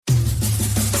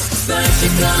First you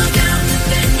go down and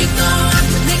then you go up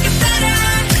to make it better,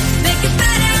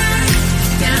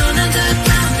 down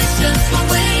underground, it's just one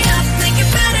way up, make it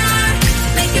better,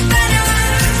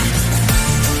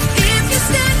 if you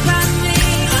stand by me,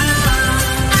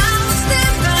 I will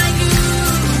stand by you,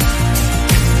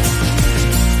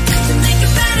 to make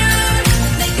it better.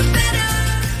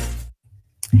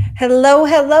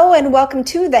 Hello, and welcome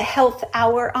to the Health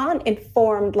Hour on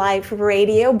Informed Life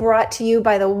Radio, brought to you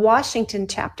by the Washington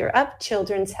chapter of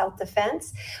Children's Health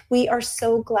Defense. We are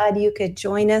so glad you could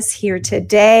join us here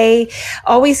today.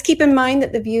 Always keep in mind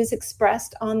that the views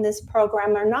expressed on this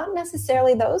program are not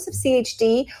necessarily those of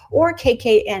CHD or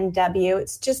KKNW.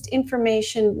 It's just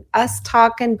information, us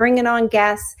talking, bringing on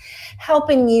guests,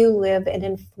 helping you live an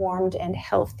informed and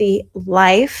healthy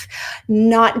life,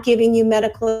 not giving you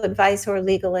medical advice or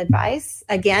legal advice.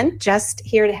 Again, just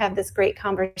here to have this great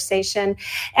conversation.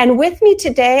 And with me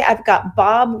today, I've got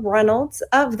Bob Reynolds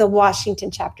of the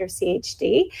Washington chapter of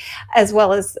CHD, as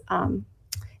well as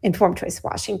Informed Choice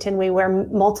Washington. We wear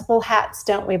multiple hats,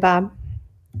 don't we, Bob?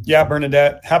 Yeah,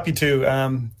 Bernadette, happy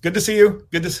to. Good to see you.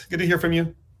 Good to hear from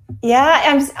you. Yeah,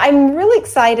 I'm really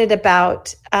excited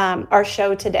about our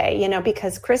show today,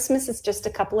 because Christmas is just a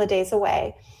couple of days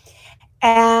away.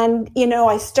 And,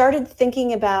 I started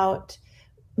thinking about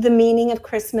the meaning of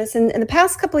Christmas. And in the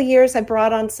past couple of years, I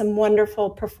brought on some wonderful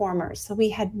performers. So we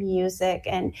had music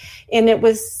and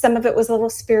some of it was a little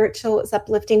spiritual, it was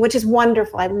uplifting, which is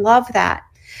wonderful. I love that.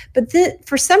 But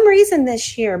for some reason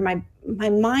this year, my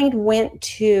mind went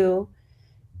to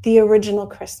the original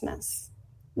Christmas,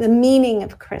 the meaning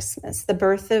of Christmas, the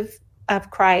birth of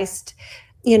Christ,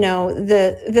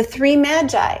 the three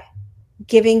Magi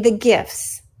giving the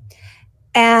gifts.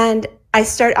 And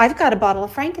I've got a bottle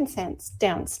of frankincense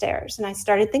downstairs, and I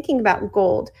started thinking about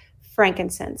gold,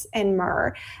 frankincense, and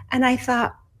myrrh. And I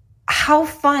thought, how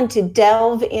fun to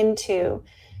delve into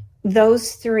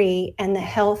those three and the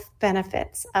health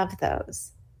benefits of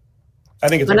those. I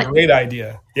think it's a great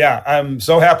idea. Yeah, I'm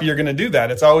so happy you're going to do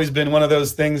that. It's always been one of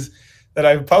those things that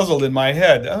I've puzzled in my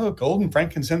head. Oh, gold and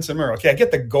frankincense and myrrh. Okay, I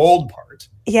get the gold part.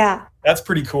 Yeah. That's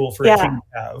pretty cool for a king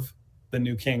to have, the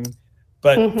new king.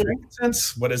 But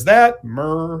frankincense, what is that?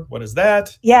 Myrrh, what is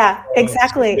that? Yeah,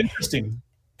 exactly. Interesting.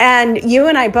 And you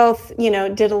and I both,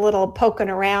 did a little poking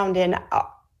around, and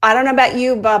I don't know about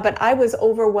you, Bob, but I was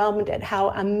overwhelmed at how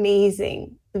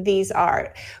amazing these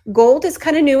are. Gold is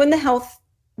kind of new in the health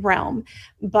realm,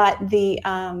 but the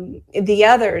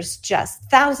others just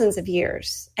thousands of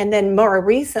years. And then more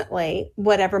recently,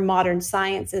 whatever modern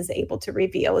science is able to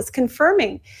reveal is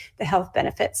confirming the health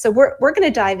benefits. So we're going to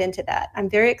dive into that. I'm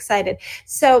very excited.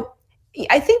 So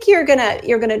I think you're gonna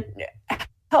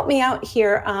help me out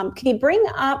here. Can you bring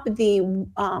up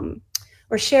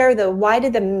or share why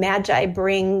did the Magi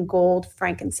bring gold,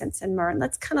 frankincense, and myrrh? And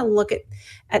let's kind of look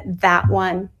at that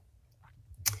one.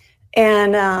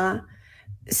 And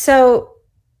so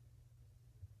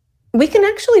we can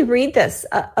actually read this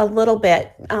a little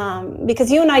bit because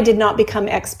you and I did not become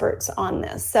experts on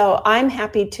this. So I'm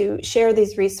happy to share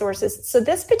these resources. So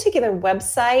this particular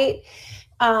website,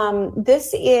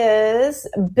 this is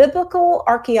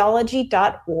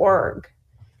biblicalarchaeology.org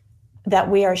that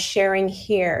we are sharing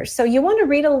here. So you want to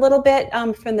read a little bit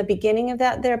from the beginning of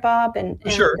that there, Bob?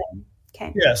 Sure.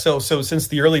 Okay. Yeah, so since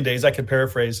the early days, I could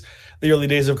paraphrase the early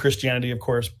days of Christianity, of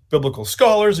course, biblical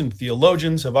scholars and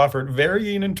theologians have offered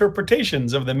varying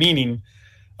interpretations of the meaning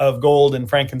of gold and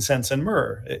frankincense and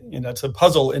myrrh. It's a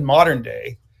puzzle in modern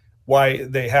day why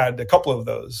they had a couple of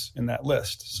those in that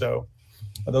list. So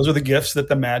those are the gifts that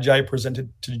the Magi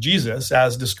presented to Jesus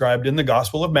as described in the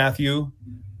Gospel of Matthew,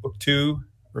 book 2,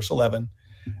 verse 11.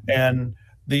 And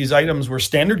these items were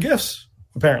standard gifts,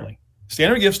 apparently.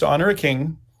 Standard gifts to honor a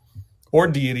king or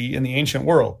deity in the ancient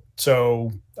world.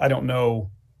 So I don't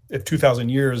know if 2,000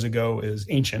 years ago is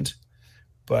ancient,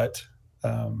 but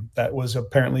that was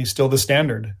apparently still the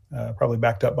standard, probably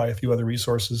backed up by a few other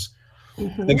resources.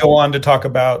 Mm-hmm. They go on to talk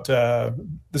about,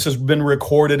 this has been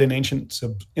recorded in ancient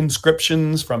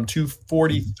inscriptions from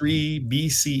 243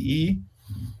 BCE,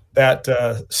 that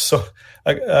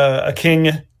a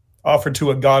king offered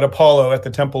to a god Apollo at the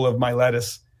temple of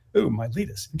Miletus. Ooh,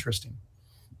 Miletus, interesting.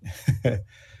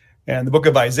 And the book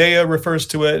of Isaiah refers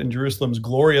to it, and Jerusalem's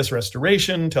glorious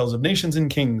restoration tells of nations and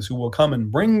kings who will come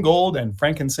and bring gold and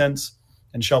frankincense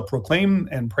and shall proclaim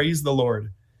and praise the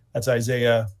Lord. That's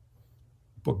Isaiah,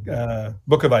 book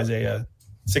of Isaiah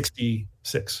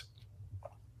 66.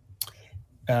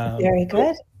 Very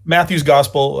good. Matthew's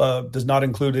gospel does not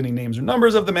include any names or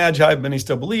numbers of the Magi, but many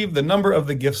still believe the number of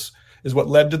the gifts is what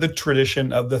led to the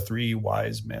tradition of the three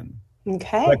wise men.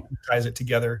 Okay. That ties it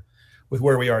together with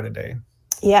where we are today.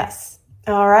 Yes.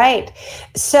 All right.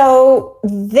 So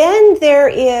then there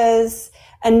is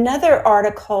another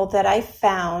article that I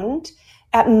found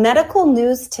at Medical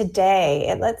News Today.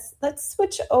 And let's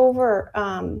switch over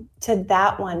to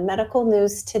that one, Medical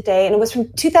News Today. And it was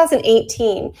from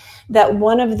 2018 that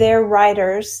one of their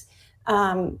writers,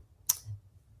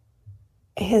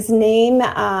 his name,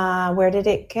 where did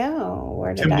it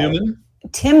go? Tim Newman?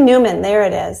 Tim Newman, there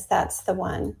it is. That's the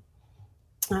one.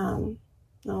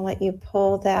 I'll let you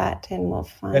pull that and we'll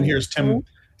find. And here's Tim.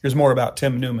 Here's more about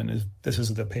Tim Newman. This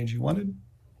is the page you wanted.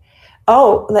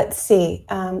 Oh, let's see.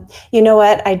 You know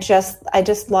what? I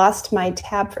just lost my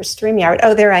tab for StreamYard.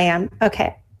 Oh, there I am.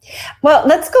 Okay. Well,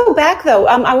 let's go back though.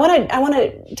 I want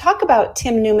to talk about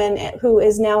Tim Newman, who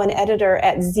is now an editor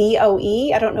at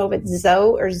ZOE. I don't know if it's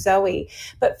Zoe or Zoe,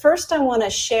 but first I want to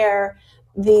share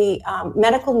the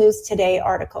Medical News Today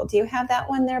article. Do you have that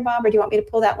one there, Bob, or do you want me to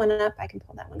pull that one up? I can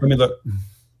pull that one up. Let me look.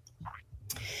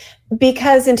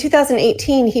 Because in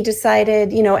 2018, he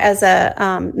decided, as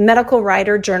a medical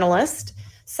writer, journalist,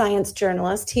 science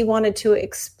journalist, he wanted to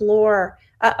explore.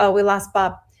 We lost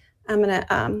Bob. I'm going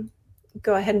to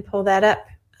go ahead and pull that up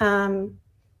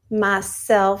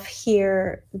myself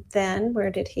here then.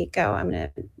 Where did he go? I'm going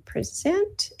to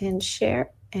present and share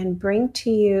and bring to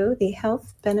you the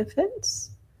health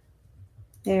benefits.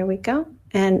 There we go.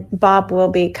 And Bob will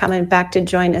be coming back to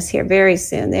join us here very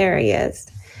soon. There he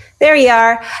is. There you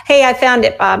are. Hey, I found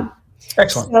it, Bob.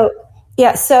 Excellent.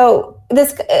 So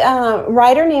this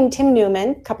writer named Tim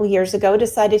Newman, a couple years ago,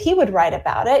 decided he would write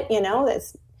about it.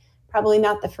 That's probably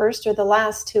not the first or the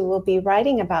last who will be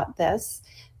writing about this.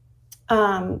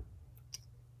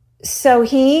 So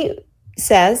he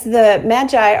says the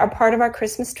Magi are part of our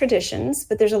Christmas traditions,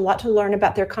 but there's a lot to learn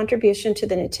about their contribution to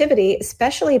the Nativity,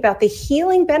 especially about the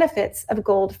healing benefits of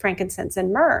gold, frankincense,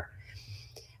 and myrrh.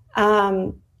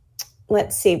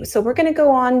 Let's see. So we're going to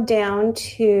go on down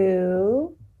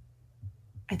to,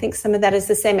 I think some of that is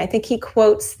the same. I think he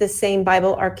quotes the same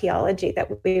Bible archaeology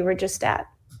that we were just at.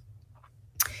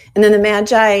 And then the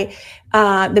Magi,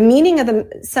 the meaning of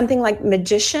something like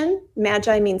magician,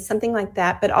 Magi means something like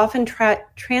that, but often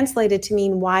translated to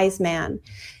mean wise man.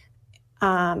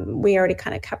 We already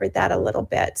kind of covered that a little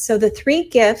bit. So the three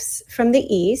gifts from the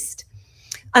East,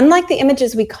 unlike the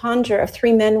images we conjure of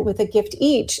three men with a gift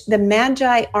each, the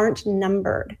Magi aren't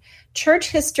numbered. Church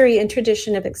history and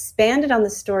tradition have expanded on the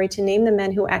story to name the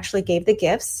men who actually gave the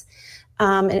gifts.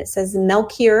 And it says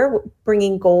Melchior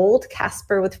bringing gold,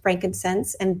 Casper with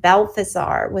frankincense, and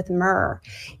Balthazar with myrrh.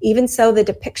 Even so, the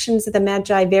depictions of the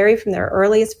Magi vary from their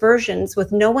earliest versions,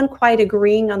 with no one quite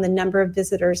agreeing on the number of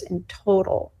visitors in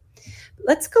total.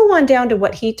 Let's go on down to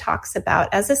what he talks about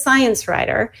as a science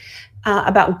writer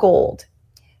about gold.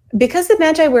 Because the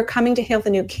Magi were coming to hail the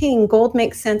new king, gold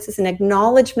makes sense as an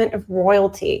acknowledgement of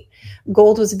royalty.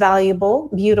 Gold was valuable,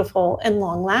 beautiful, and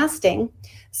long-lasting.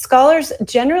 Scholars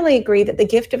generally agree that the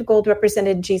gift of gold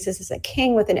represented Jesus as a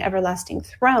king with an everlasting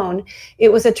throne.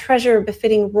 It was a treasure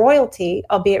befitting royalty,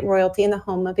 albeit royalty in the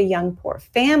home of a young, poor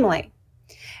family.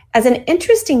 As an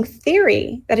interesting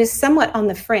theory that is somewhat on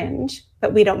the fringe,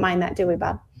 but we don't mind that, do we,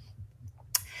 Bob?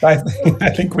 I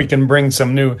think we can bring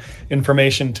some new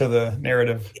information to the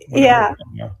narrative. Yeah.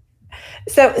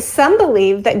 So some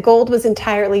believe that gold was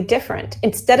entirely different.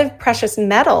 Instead of precious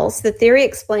metals, the theory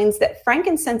explains that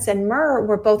frankincense and myrrh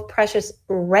were both precious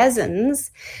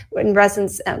resins, when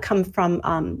resins come from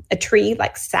a tree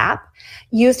like sap,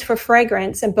 used for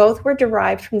fragrance, and both were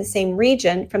derived from the same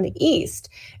region, from the East.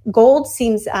 Gold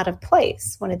seems out of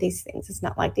place. One of these things is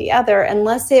not like the other,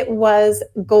 unless it was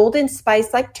golden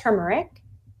spice like turmeric,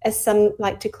 as some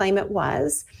like to claim it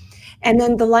was. And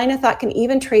then the line of thought can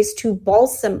even trace to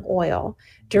balsam oil,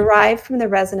 derived from the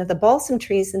resin of the balsam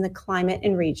trees in the climate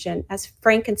and region as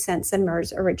frankincense and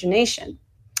myrrh's origination.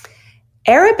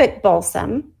 Arabic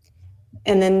balsam,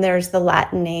 and then there's the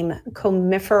Latin name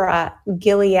Commiphora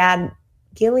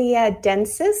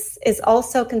gileadensis, is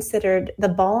also considered the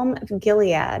balm of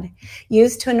Gilead,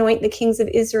 used to anoint the kings of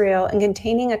Israel and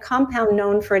containing a compound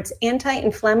known for its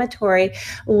anti-inflammatory,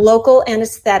 local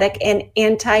anesthetic, and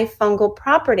antifungal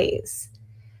properties.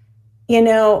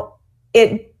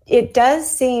 It does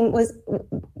seem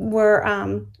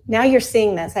now you're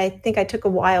seeing this. I think I took a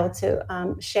while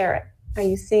to share it. Are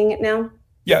you seeing it now?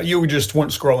 Yeah, you just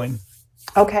weren't scrolling.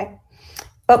 Okay.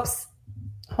 Oops.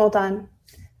 Hold on.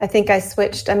 I think I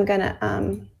switched. I'm gonna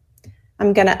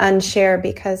unshare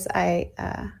because I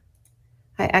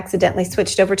accidentally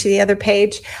switched over to the other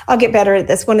page. I'll get better at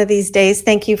this one of these days.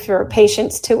 Thank you for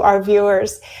patience to our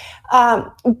viewers.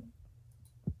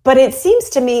 But it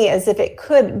seems to me as if it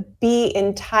could be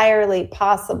entirely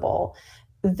possible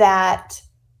that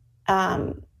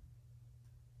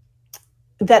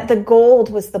that the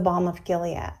gold was the balm of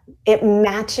Gilead. It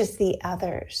matches the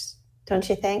others, don't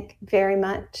you think? Very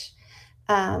much.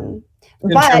 In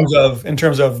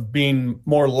terms of being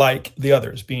more like the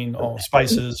others, being all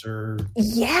spices or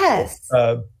yes,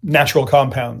 natural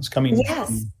compounds coming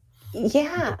yes,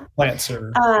 yeah, from plants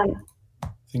or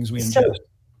things we ingest.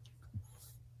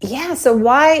 So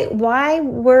why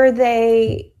were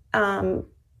they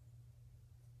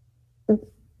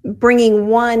bringing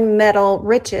one metal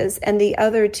riches and the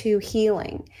other two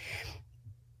healing?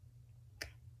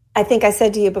 I think I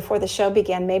said to you before the show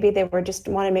began, maybe they were just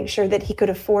want to make sure that he could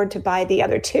afford to buy the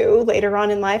other two later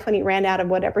on in life when he ran out of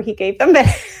whatever he gave them. But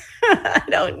I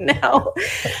don't know.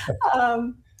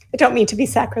 I don't mean to be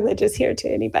sacrilegious here to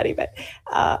anybody, but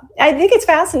I think it's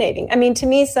fascinating. I mean, to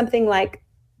me, something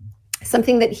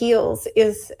that heals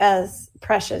is as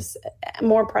precious,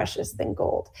 more precious than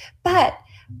gold. But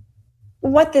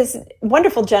what this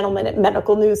wonderful gentleman at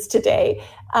Medical News Today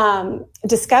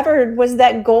discovered was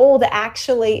that gold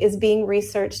actually is being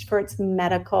researched for its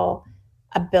medical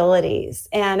abilities.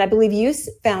 And I believe you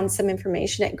found some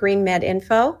information at Green Med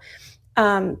Info.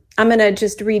 I'm going to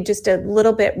just read just a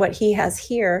little bit what he has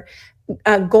here.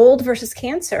 Gold versus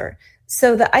cancer.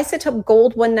 So the isotope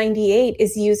gold 198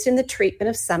 is used in the treatment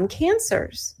of some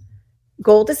cancers.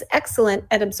 Gold is excellent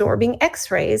at absorbing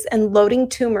X-rays, and loading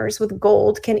tumors with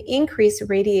gold can increase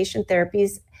radiation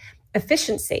therapy's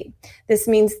efficiency. This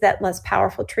means that less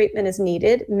powerful treatment is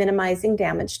needed, minimizing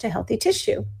damage to healthy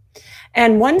tissue.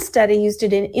 And one study used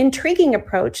an intriguing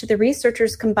approach. The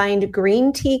researchers combined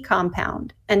green tea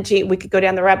compound, and gee, we could go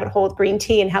down the rabbit hole with green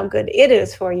tea and how good it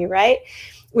is for you, right?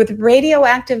 With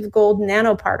radioactive gold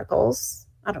nanoparticles.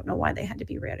 I don't know why they had to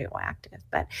be radioactive,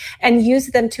 and use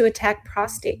them to attack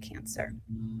prostate cancer.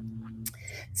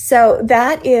 So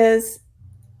that is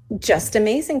just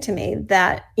amazing to me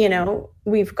that,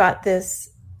 we've got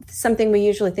this, something we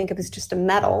usually think of as just a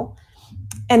metal.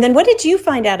 And then what did you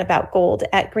find out about gold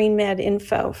at Green Med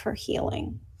Info for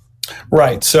healing?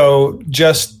 Right. So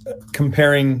just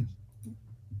comparing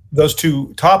those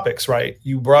two topics, right?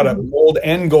 You brought up gold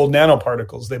and gold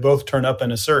nanoparticles. They both turn up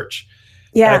in a search.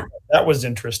 Yeah. That was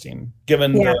interesting,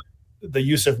 given the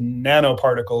use of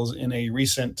nanoparticles in a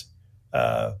recent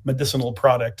medicinal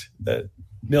product that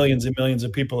millions and millions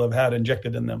of people have had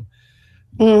injected in them.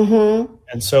 Mm-hmm.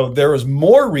 And so there was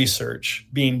more research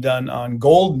being done on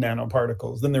gold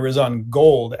nanoparticles than there is on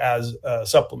gold as a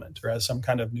supplement or as some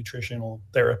kind of nutritional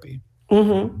therapy.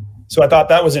 Mm-hmm. So I thought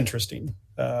that was interesting.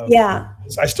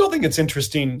 I still think it's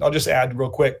interesting. I'll just add real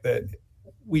quick that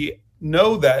we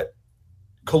know that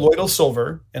colloidal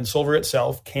silver and silver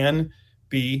itself can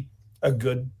be a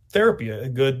good therapy, a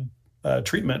good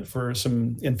treatment for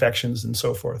some infections and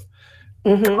so forth.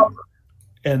 Mm-hmm.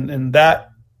 And that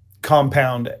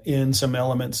compound in some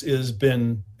elements has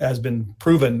been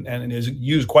proven and is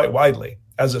used quite widely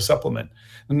as a supplement.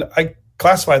 And I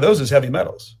classify those as heavy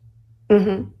metals.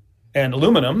 Mm-hmm. And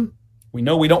aluminum, we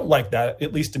know we don't like that,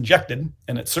 at least injected,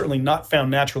 and it's certainly not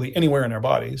found naturally anywhere in our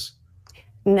bodies.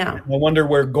 No. I wonder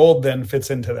where gold then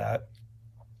fits into that.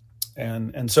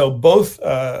 And so both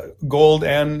gold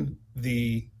and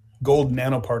the gold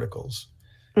nanoparticles.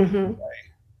 Mm-hmm.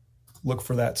 Look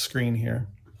for that screen here.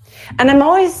 And I'm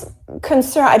always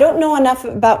concerned. I don't know enough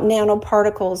about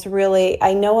nanoparticles, really.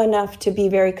 I know enough to be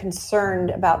very concerned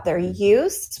about their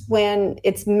use when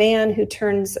it's man who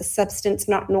turns a substance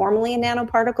not normally a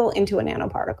nanoparticle into a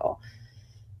nanoparticle.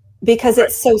 Because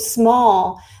it's so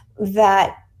small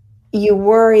that you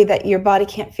worry that your body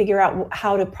can't figure out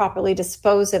how to properly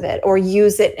dispose of it or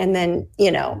use it and then,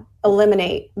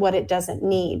 eliminate what it doesn't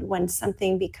need. When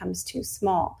something becomes too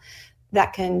small,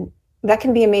 that can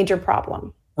be a major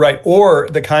problem. Right. Or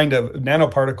the kind of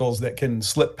nanoparticles that can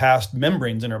slip past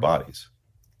membranes in our bodies.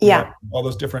 Yeah. All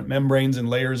those different membranes and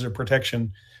layers of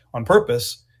protection on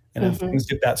purpose. And if things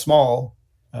get that small,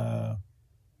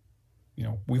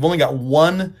 we've only got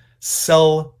one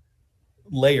cell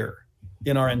layer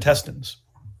in our intestines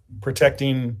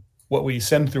protecting what we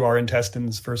send through our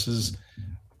intestines versus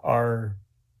our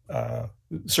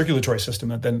circulatory system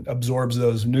that then absorbs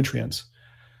those nutrients.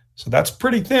 So that's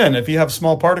pretty thin. If you have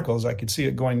small particles, I could see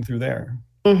it going through there.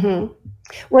 Mm-hmm.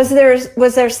 Was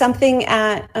there something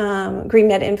at Green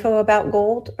Med Info about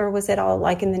gold, or was it all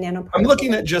like in the nanoparticles?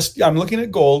 I'm looking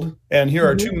at gold, and here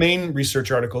are two main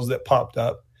research articles that popped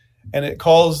up, and it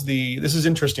calls this is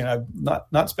interesting. I've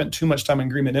not spent too much time in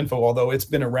Green Med Info, although it's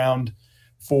been around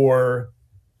for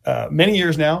many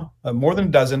years now, more than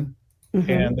a dozen,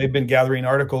 and they've been gathering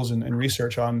articles and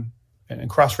research on and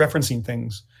cross-referencing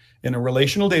things in a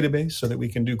relational database so that we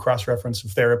can do cross-reference of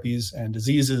therapies and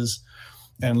diseases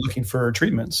and looking for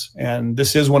treatments. And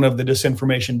this is one of the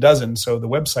disinformation dozen. So the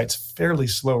website's fairly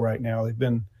slow right now. They've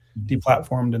been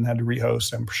deplatformed and had to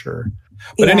rehost, I'm sure.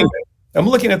 But anyway, I'm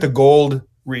looking at the gold,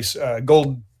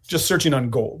 just searching on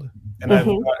gold. And I've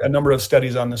got a number of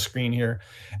studies on the screen here.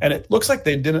 And it looks like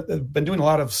they've been doing a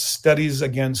lot of studies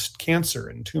against cancer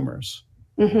and tumors.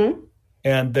 Mm-hmm.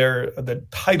 And the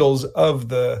titles of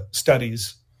the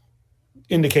studies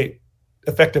indicate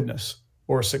effectiveness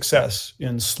or success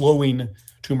in slowing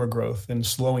tumor growth and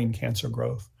slowing cancer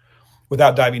growth.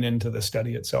 Without diving into the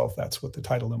study itself, that's what the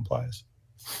title implies.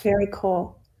 Very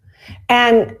cool.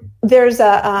 And there's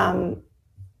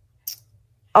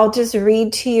I'll just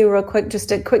read to you real quick, just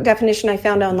a quick definition I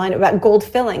found online about gold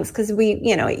fillings, because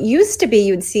it used to be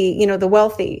you'd see, the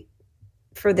wealthy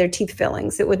for their teeth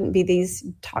fillings. It wouldn't be these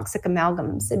toxic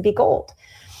amalgams. It'd be gold.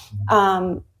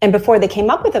 And before they came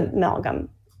up with amalgam,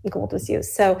 gold was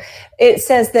used. So it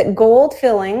says that gold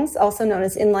fillings, also known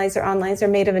as inlays or onlays, are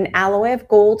made of an alloy of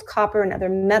gold, copper, and other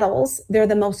metals. They're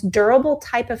the most durable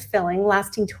type of filling,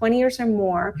 lasting 20 years or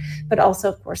more, but also,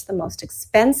 of course, the most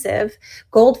expensive.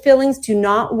 Gold fillings do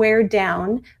not wear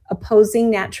down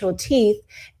opposing natural teeth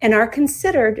and are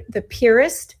considered the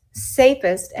purest,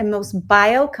 safest, and most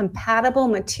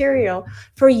biocompatible material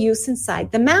for use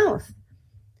inside the mouth.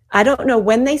 I don't know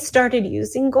when they started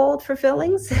using gold for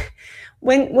fillings.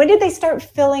 When did they start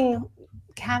filling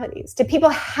cavities? Did people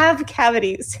have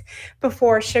cavities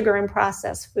before sugar and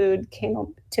processed food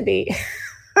came to be?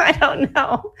 I don't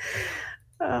know.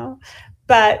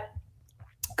 But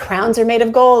crowns are made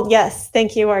of gold. Yes.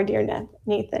 Thank you, our dear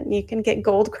Nathan. You can get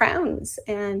gold crowns.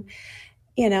 And,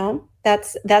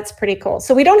 that's pretty cool.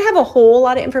 So we don't have a whole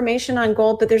lot of information on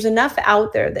gold, but there's enough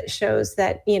out there that shows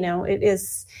that, it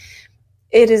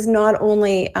is not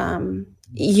only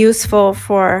useful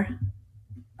for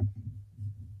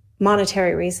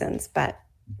monetary reasons, but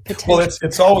potentially. Well,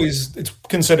 it's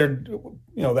considered,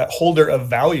 that holder of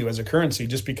value as a currency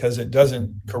just because it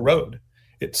doesn't corrode.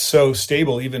 It's so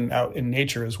stable even out in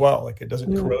nature as well. Like it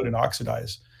doesn't corrode and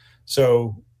oxidize.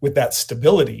 So with that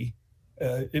stability,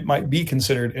 it might be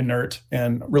considered inert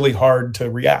and really hard to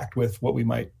react with what we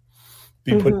might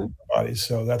be putting in our bodies.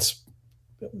 So that's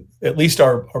at least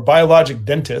our biologic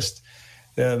dentist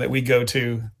that we go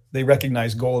to. They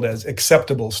recognize gold as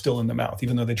acceptable still in the mouth,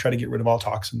 even though they try to get rid of all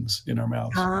toxins in our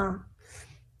mouths.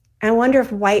 I wonder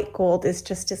if white gold is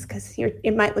just because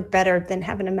it might look better than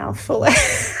having a mouthful.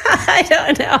 I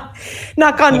don't know.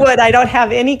 Knock on wood, I don't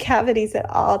have any cavities at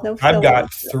all. No fillings. I've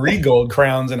got 3 gold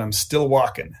crowns and I'm still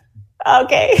walking.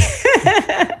 Okay.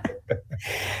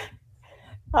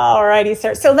 All righty,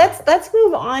 sir. So let's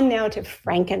move on now to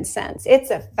frankincense.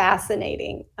 It's a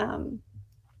fascinating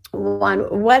one.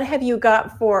 What have you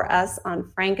got for us on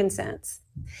frankincense?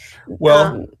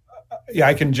 Well,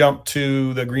 I can jump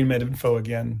to the Green Med info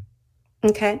again.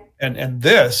 Okay. And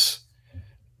this,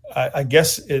 I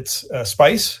guess it's a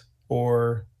spice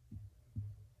or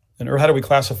how do we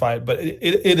classify it? But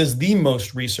it is the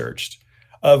most researched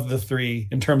of the 3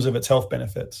 in terms of its health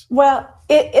benefits. Well,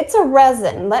 it's a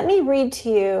resin. Let me read to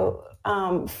you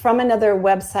from another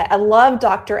website. I love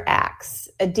Dr. Axe,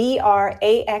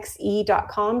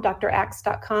 DRAXE.com,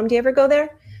 draxe.com. Do you ever go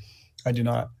there? I do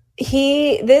not.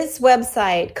 This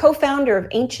website, co-founder of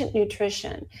Ancient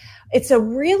Nutrition, it's a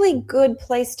really good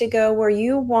place to go where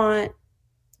you want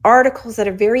articles that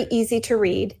are very easy to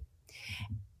read,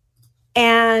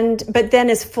 but then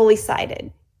is fully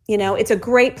cited. It's a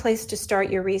great place to start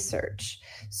your research.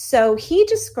 So he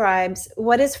describes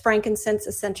what is frankincense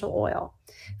essential oil.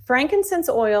 Frankincense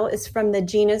oil is from the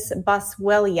genus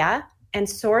Boswellia and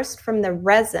sourced from the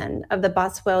resin of the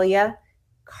Boswellia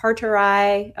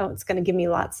carteri. Oh, it's going to give me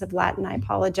lots of Latin. I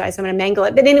apologize. I'm going to mangle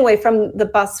it. But anyway, from the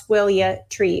Boswellia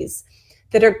trees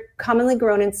that are commonly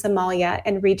grown in Somalia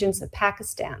and regions of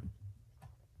Pakistan.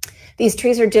 These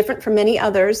trees are different from many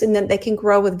others in that they can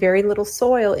grow with very little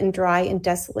soil in dry and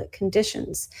desolate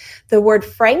conditions. The word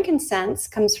frankincense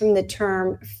comes from the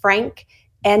term franc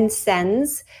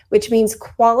incense, which means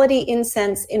quality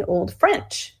incense in Old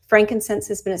French. Frankincense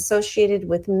has been associated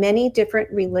with many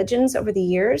different religions over the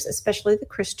years, especially the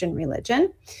Christian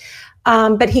religion.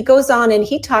 But he goes on and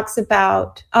he talks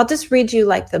about, I'll just read you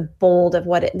like the bold of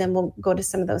what it, and then we'll go to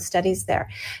some of those studies there.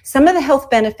 Some of the health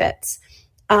benefits: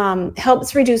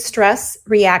 helps reduce stress,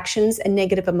 reactions, and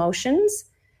negative emotions,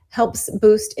 helps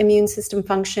boost immune system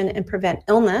function and prevent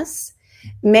illness,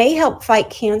 may help fight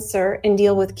cancer and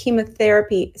deal with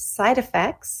chemotherapy side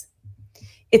effects.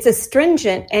 It's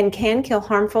astringent and can kill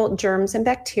harmful germs and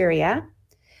bacteria,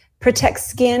 protects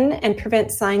skin and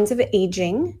prevents signs of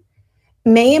aging,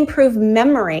 may improve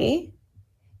memory,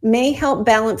 may help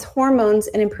balance hormones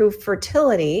and improve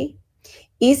fertility,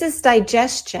 eases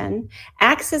digestion,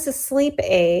 acts as a sleep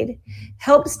aid,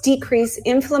 helps decrease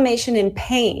inflammation and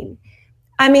pain.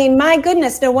 I mean, my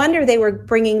goodness, no wonder they were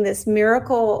bringing this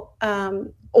miracle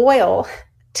oil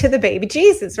to the baby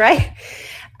Jesus, right?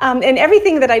 And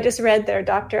everything that I just read there,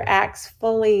 Dr. Axe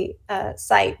fully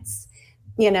cites,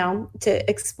 to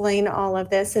explain all of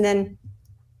this. And then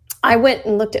I went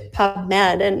and looked at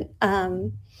PubMed,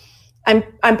 and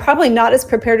I'm probably not as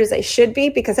prepared as I should be,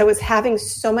 because I was having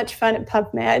so much fun at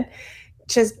PubMed,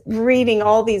 just reading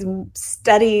all these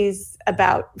studies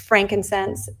about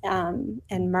frankincense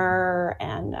and myrrh.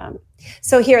 And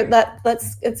so here,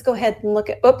 let's go ahead and look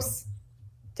at. Oops,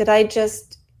 did I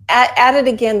just add it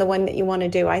again? The one that you want to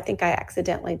do? I think I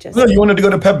accidentally just. No, you wanted to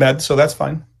go to PubMed, so that's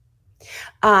fine.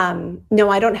 No,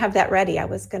 I don't have that ready. I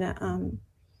was gonna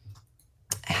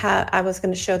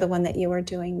show the one that you were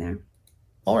doing there.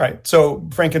 All right. So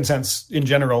frankincense in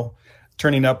general,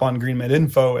 turning up on GreenMed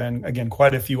Info, and again,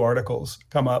 quite a few articles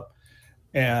come up,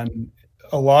 and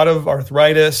a lot of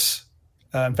arthritis.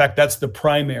 In fact, that's the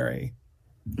primary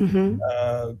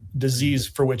disease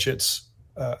for which it's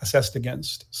assessed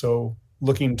against. So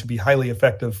looking to be highly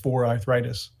effective for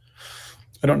arthritis.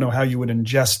 I don't know how you would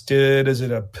ingest it. Is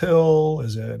it a pill?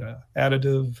 Is it an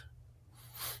additive?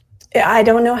 I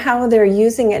don't know how they're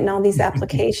using it in all these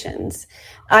applications.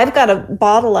 I've got a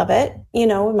bottle of it,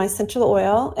 with my essential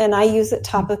oil, and I use it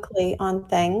topically on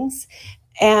things.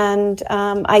 And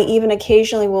I even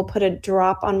occasionally will put a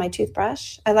drop on my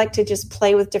toothbrush. I like to just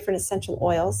play with different essential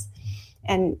oils,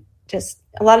 and just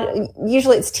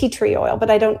usually it's tea tree oil,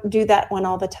 but I don't do that one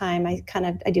all the time. I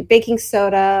do baking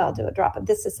soda. I'll do a drop of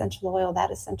this essential oil, that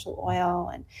essential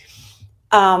oil. And,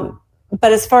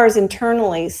 but as far as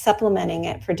internally supplementing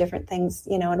it for different things,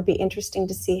 it'll be interesting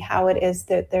to see how it is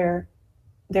that they're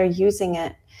using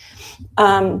it.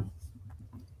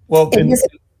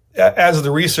 As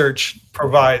the research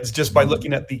provides, just by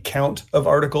looking at the count of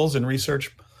articles and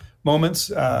research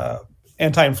moments,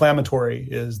 anti-inflammatory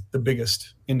is the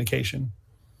biggest indication.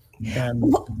 And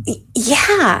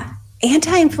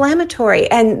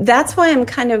anti-inflammatory, and that's why I'm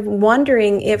kind of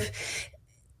wondering if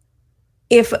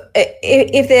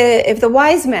the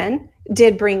wise men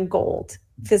did bring gold,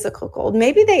 physical gold,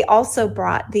 maybe they also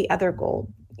brought the other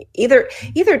gold, either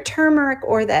turmeric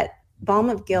or that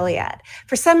balm of Gilead.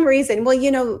 For some reason,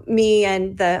 me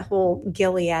and the whole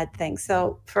Gilead thing.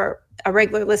 So for our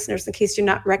regular listeners, in case you're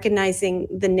not recognizing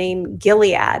the name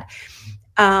Gilead,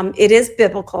 it is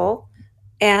biblical,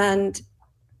 and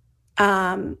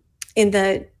in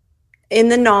the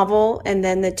novel and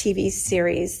then the TV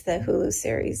series, the Hulu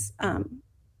series,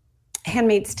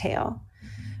 Handmaid's Tale,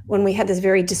 when we had this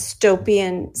very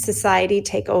dystopian society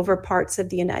take over parts of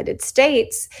the United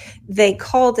States, they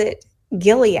called it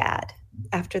Gilead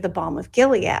after the balm of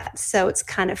Gilead. So it's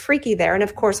kind of freaky there. And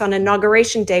of course, on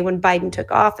Inauguration Day, when Biden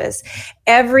took office,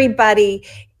 everybody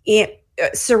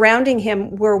surrounding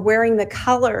him were wearing the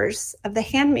colors of the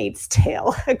Handmaid's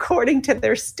Tale, according to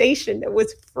their station. It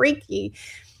was freaky.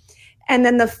 And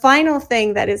then the final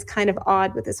thing that is kind of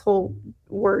odd with this whole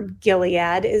word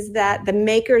Gilead is that the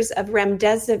makers of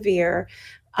remdesivir,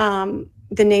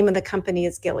 the name of the company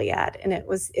is Gilead, and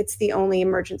it's the only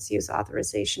emergency use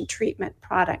authorization treatment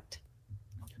product.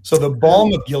 So the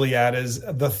balm of Gilead is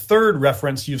the third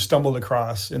reference you've stumbled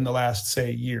across in the last,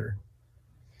 say, year.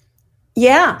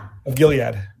 Yeah. Of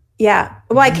Gilead. Yeah.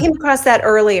 Well, I came across that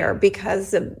earlier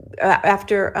because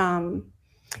after,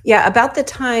 about the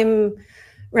time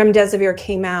remdesivir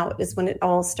came out is when it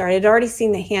all started. I'd already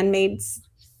seen the Handmaid's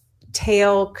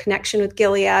Tale connection with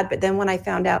Gilead, but then when I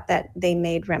found out that they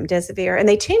made remdesivir, and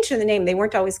they changed the name, they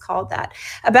weren't always called that.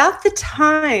 About the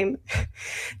time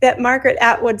that Margaret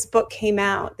Atwood's book came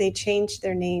out, they changed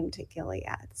their name to Gilead.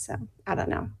 So I don't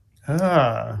know.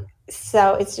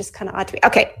 So it's just kind of odd to me.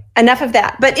 Okay, enough of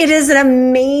that. But it is an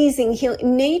amazing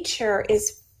healing. Nature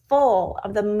is full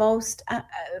of the most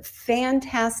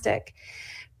fantastic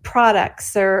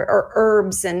products or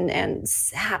herbs and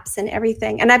saps and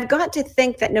everything. And I've got to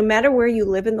think that no matter where you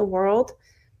live in the world,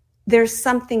 there's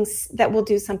something that will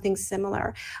do something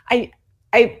similar. I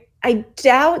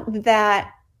doubt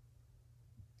that,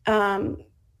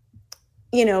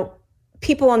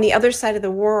 people on the other side of the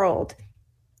world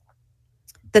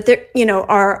that they're,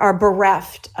 are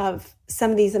bereft of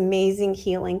some of these amazing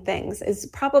healing things. It's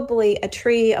probably a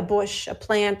tree, a bush, a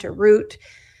plant, a root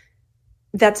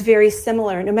that's very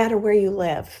similar no matter where you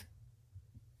live.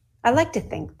 I like to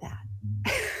think that.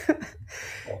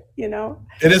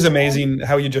 It is amazing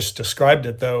how you just described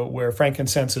it, though, where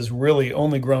frankincense is really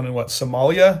only grown in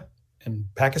Somalia and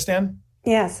Pakistan?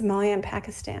 Yeah, Somalia and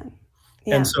Pakistan.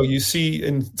 Yeah. And so you see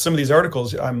in some of these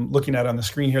articles I'm looking at on the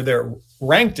screen here, they're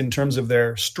ranked in terms of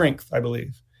their strength, I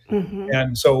believe.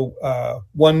 And so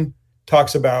one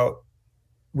talks about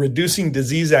reducing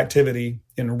disease activity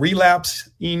in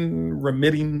relapsing,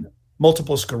 remitting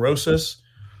multiple sclerosis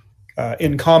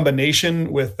in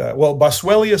combination with,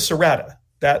 Boswellia serrata.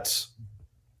 That's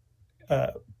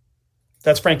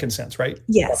frankincense, right?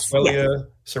 Yes. Boswellia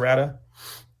serrata.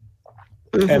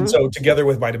 And so together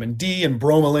with vitamin D and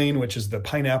bromelain, which is the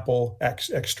pineapple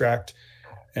extract,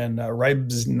 and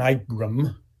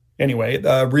ribosnigram, anyway,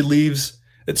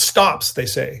 it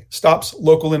stops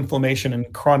local inflammation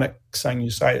and chronic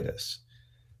sinusitis.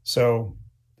 So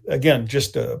again,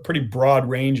 just a pretty broad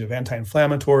range of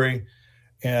anti-inflammatory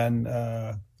and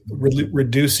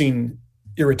reducing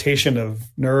irritation of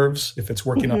nerves if it's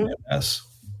working on MS.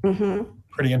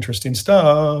 Pretty interesting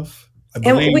stuff. I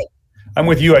believe I'm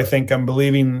with you. I think I'm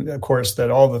believing, of course, that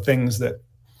all the things that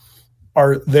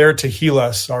are there to heal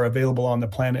us are available on the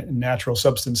planet in natural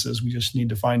substances. We just need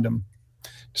to find them,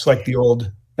 just like the old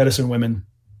medicine women.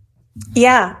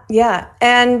 Yeah.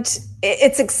 And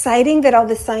it's exciting that all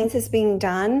the science is being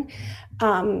done.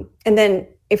 And then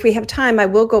if we have time, I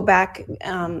will go back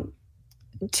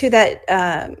to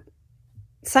that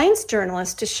science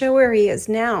journalist to show where he is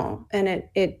now. And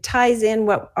it ties in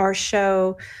what our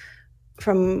show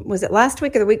from, was it last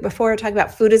week or the week before, talking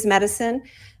about food as medicine,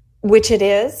 which it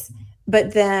is.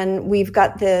 But then we've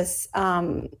got this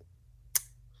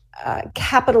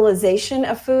capitalization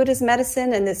of food as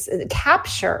medicine and this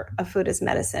capture of food as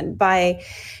medicine by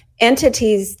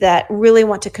entities that really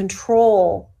want to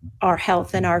control our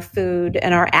health and our food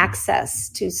and our access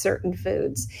to certain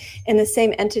foods. And the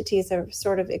same entities are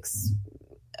sort of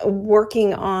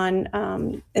working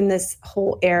on in this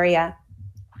whole area.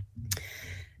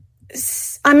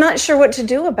 I'm not sure what to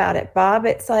do about it, Bob.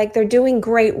 It's like they're doing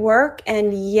great work,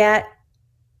 and yet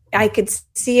I could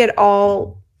see it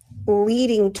all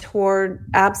leading toward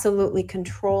absolutely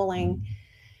controlling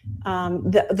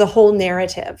the whole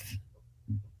narrative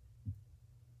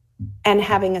and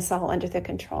having us all under their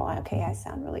control. Okay, I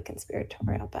sound really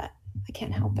conspiratorial, but I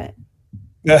can't help it.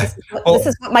 This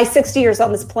is what my 60 years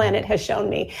on this planet has shown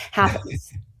me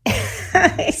happens.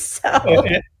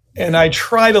 And I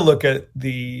try to look at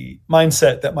the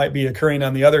mindset that might be occurring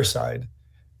on the other side.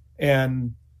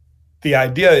 And the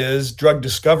idea is drug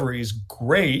discovery is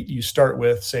great. You start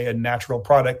with, say, a natural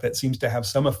product that seems to have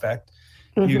some effect.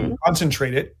 You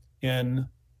concentrate it in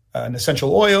an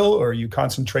essential oil, or you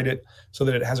concentrate it so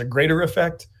that it has a greater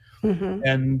effect.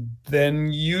 And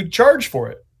then you charge for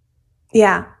it.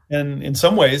 Yeah. And in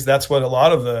some ways, that's what a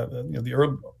lot of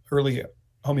the early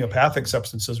homeopathic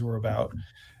substances were about.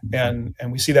 And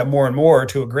we see that more and more,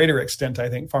 to a greater extent. I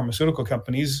think pharmaceutical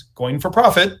companies going for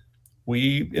profit.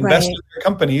 We invest in their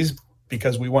companies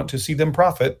because we want to see them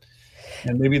profit,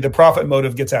 and maybe the profit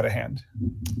motive gets out of hand.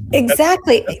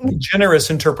 Exactly. That's a generous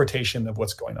interpretation of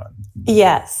what's going on.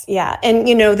 Yes. Yeah. And,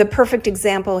 the perfect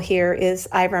example here is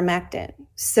ivermectin.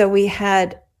 So we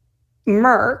had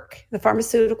Merck, the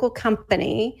pharmaceutical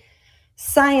company,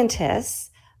 scientists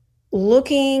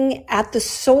looking at the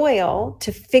soil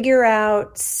to figure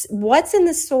out what's in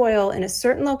the soil in a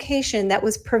certain location that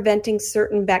was preventing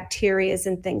certain bacteria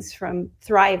and things from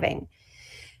thriving.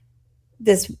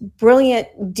 This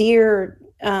brilliant dear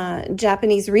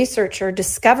Japanese researcher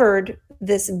discovered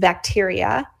this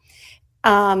bacteria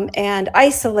and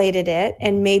isolated it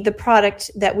and made the product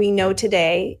that we know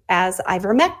today as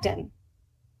ivermectin.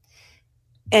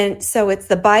 And so it's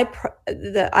the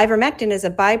ivermectin is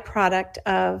a byproduct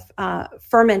of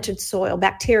fermented soil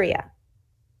bacteria.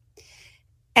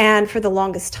 And for the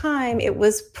longest time, it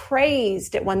was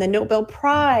praised. It won the Nobel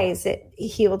Prize. It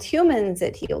healed humans.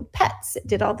 It healed pets. It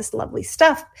did all this lovely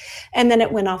stuff. And then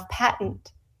it went off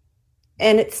patent.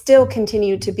 And it still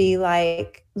continued to be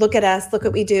like, look at us, look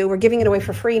what we do. We're giving it away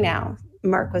for free now,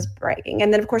 Merck was bragging.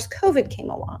 And then, of course, COVID came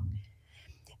along.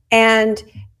 And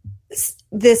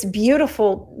this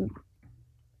beautiful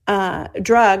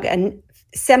drug, a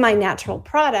semi-natural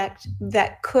product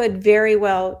that could very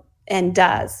well and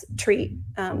does treat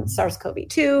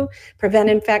SARS-CoV-2, prevent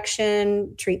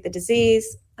infection, treat the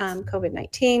disease,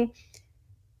 COVID-19,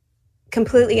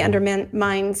 completely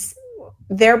undermines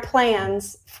their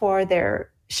plans for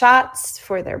their shots,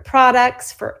 for their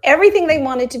products, for everything they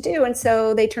wanted to do. And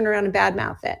so they turn around and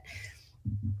badmouth it.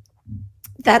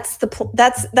 That's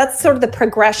sort of the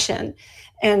progression.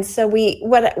 And so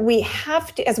what we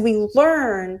have to, as we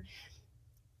learn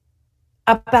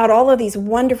about all of these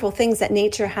wonderful things that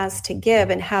nature has to give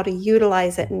and how to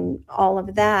utilize it and all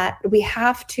of that, we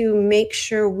have to make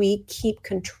sure we keep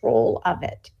control of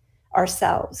it.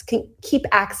 ourselves, can keep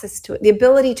access to it, the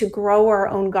ability to grow our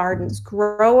own gardens,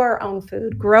 grow our own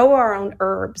food, grow our own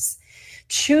herbs,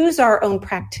 choose our own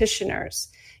practitioners,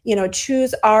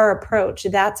 choose our approach.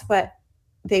 That's what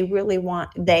they really want.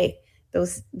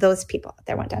 Those people out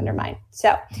there want to undermine.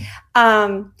 So,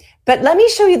 but let me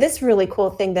show you this really cool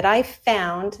thing that I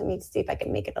found. Let me see if I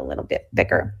can make it a little bit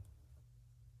bigger.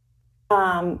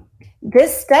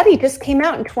 This study just came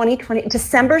out in 2020,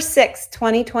 December 6th,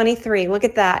 2023. Look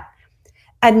at that.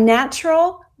 A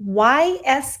natural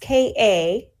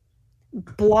YSKA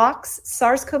blocks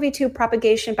SARS-CoV-2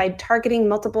 propagation by targeting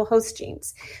multiple host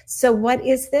genes. So what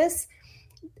is this?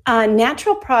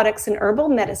 Natural products in herbal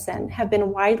medicine have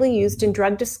been widely used in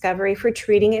drug discovery for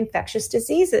treating infectious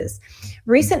diseases.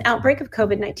 Recent outbreak of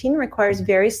COVID-19 requires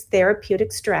various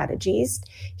therapeutic strategies.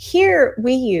 Here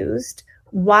we used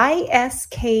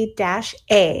YSK-A,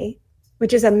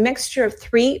 which is a mixture of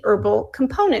 3 herbal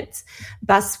components: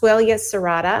 Boswellia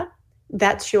serrata,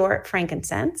 that's your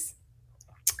frankincense;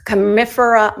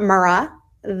 Commiphora myrrha,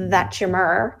 that's your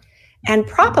myrrh; and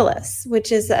propolis,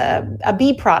 which is a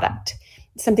bee product,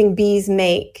 something bees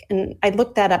make. And I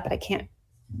looked that up, but I can't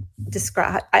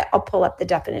describe. I'll pull up the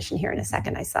definition here in a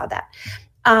second. I saw that.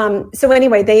 So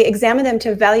anyway, they examined them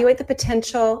to evaluate the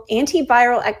potential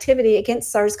antiviral activity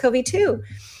against SARS-CoV-2.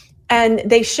 And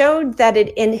they showed that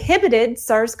it inhibited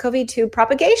SARS-CoV-2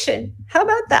 propagation. How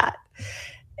about that?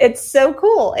 It's so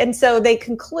cool. And so they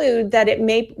conclude that it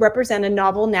may represent a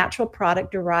novel natural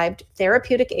product derived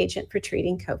therapeutic agent for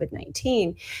treating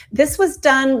COVID-19. This was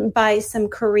done by some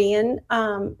Korean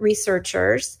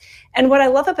researchers. And what I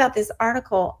love about this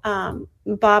article,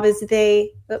 Bob, is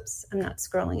I'm not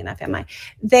scrolling enough, am I?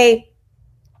 They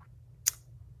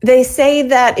say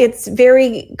that it's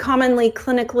very commonly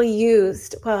clinically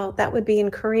used. Well, that would be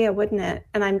in Korea, wouldn't it?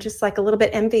 And I'm just like a little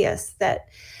bit envious that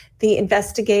the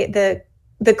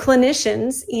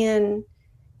clinicians in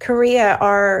Korea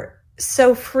are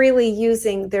so freely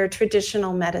using their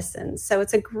traditional medicines. So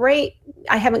it's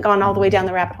I haven't gone all the way down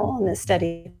the rabbit hole in this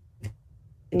study. If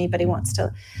anybody wants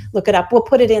to look it up, we'll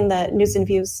put it in the news and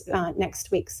views next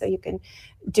week so you can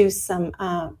do some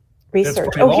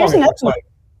research. Here's another one.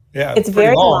 Yeah, it's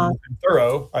very long and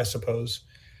thorough, I suppose.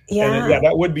 Yeah. And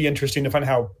that would be interesting to find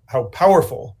how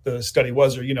powerful the study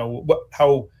was, or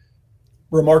how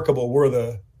remarkable were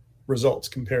the results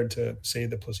compared to, say,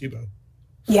 the placebo.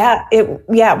 Yeah,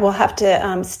 we'll have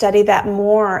to study that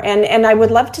more, and I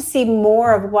would love to see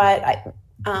more of what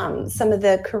some of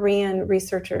the Korean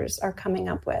researchers are coming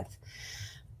up with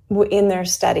in their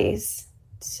studies.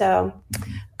 So,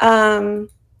 So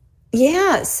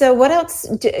what else?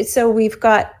 So we've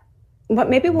got.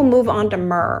 Maybe we'll move on to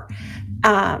myrrh.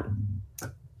 Let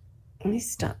me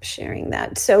stop sharing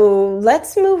that. So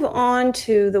let's move on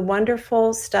to the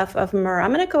wonderful stuff of myrrh.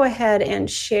 I'm going to go ahead and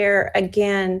share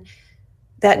again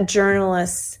that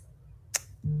journalist's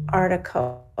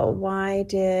article. Why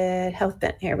did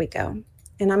Here we go.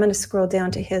 And I'm going to scroll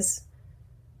down to his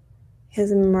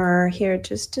myrrh here.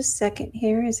 Just a second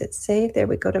here. Is it saved? There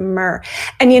we go to myrrh.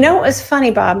 And it was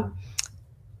funny, Bob.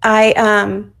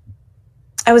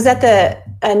 I was at the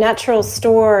natural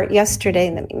store yesterday.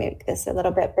 Let me make this a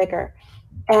little bit bigger.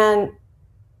 And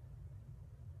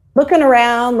looking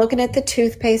around, looking at the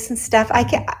toothpaste and stuff,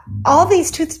 all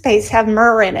these toothpastes have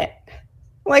myrrh in it.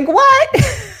 Like, what?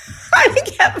 I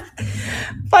kept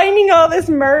finding all this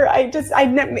myrrh.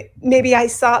 Maybe I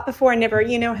saw it before. Never,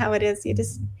 how it is.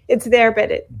 It's there,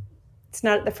 but it's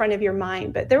not at the front of your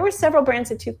mind. But there were several brands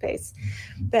of toothpaste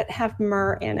that have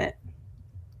myrrh in it.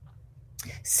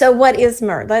 So what is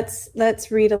myrrh?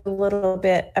 Let's read a little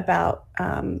bit about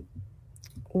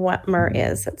what myrrh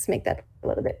is. Let's make that a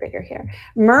little bit bigger here.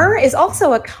 Myrrh is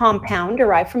also a compound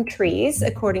derived from trees,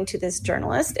 according to this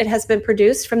journalist. It has been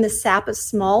produced from the sap of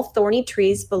small thorny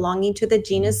trees belonging to the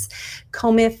genus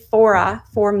Commiphora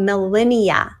for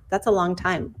millennia. That's a long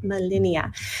time,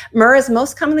 millennia. Myrrh is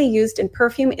most commonly used in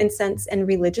perfume, incense, and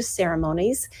religious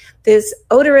ceremonies. This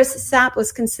odorous sap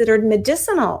was considered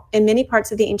medicinal in many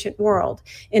parts of the ancient world.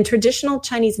 In traditional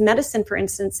Chinese medicine, for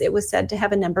instance, it was said to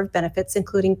have a number of benefits,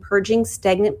 including purging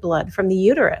stagnant blood from the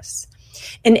uterus.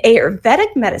 In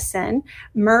Ayurvedic medicine,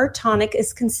 myrrh tonic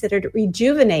is considered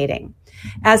rejuvenating.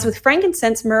 As with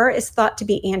frankincense, myrrh is thought to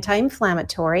be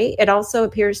anti-inflammatory. It also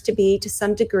appears to be, to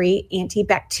some degree,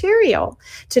 antibacterial.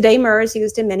 Today, myrrh is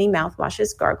used in many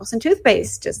mouthwashes, gargles, and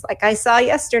toothpaste, just like I saw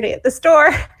yesterday at the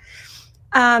store.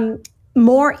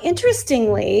 More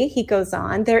interestingly, he goes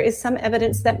on, there is some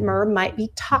evidence that myrrh might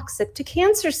be toxic to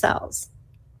cancer cells.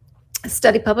 A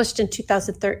study published in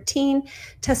 2013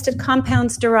 tested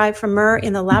compounds derived from myrrh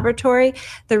in the laboratory.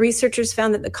 The researchers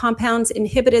found that the compounds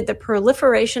inhibited the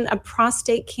proliferation of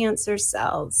prostate cancer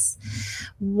cells.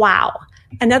 Wow.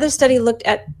 Another study looked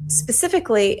at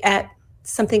specifically at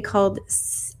something called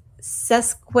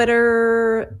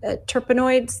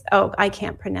sesquiterpenoids. Oh, I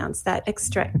can't pronounce that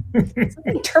extract.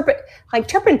 Like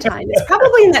turpentine. It's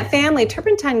probably in that family.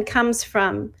 Turpentine comes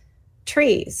from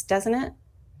trees, doesn't it?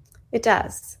 It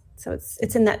does. So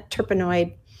it's in that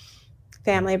terpenoid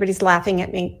family. Everybody's laughing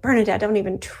at me. Bernadette, don't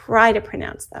even try to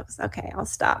pronounce those. Okay, I'll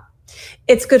stop.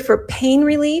 It's good for pain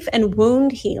relief and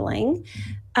wound healing.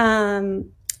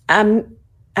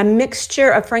 A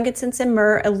mixture of frankincense and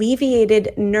myrrh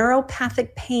alleviated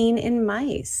neuropathic pain in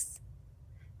mice.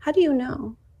 How do you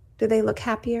know? Do they look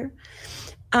happier?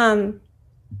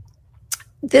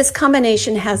 This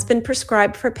combination has been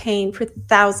prescribed for pain for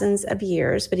thousands of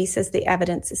years, but he says the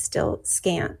evidence is still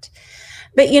scant.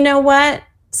 But you know what?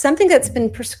 Something that's been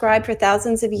prescribed for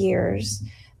thousands of years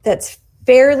that's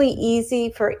fairly easy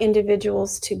for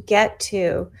individuals to get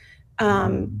to,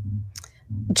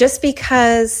 just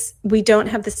because we don't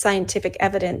have the scientific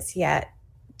evidence yet,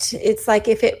 it's like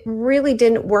if it really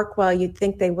didn't work well, you'd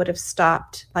think they would have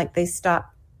stopped, like they stopped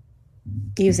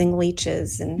using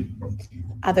leeches and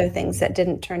other things that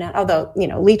didn't turn out. Although,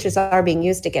 leeches are being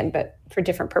used again, but for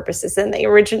different purposes than they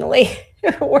originally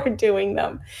were doing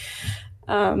them.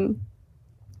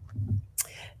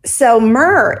 So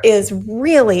myrrh is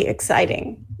really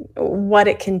exciting, what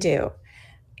it can do.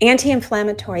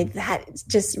 Anti-inflammatory, that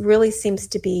just really seems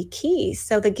to be key.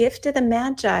 So the gift of the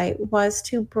Magi was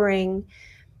to bring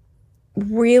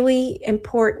really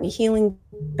important healing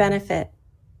benefits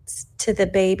to the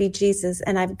baby Jesus,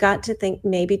 and I've got to think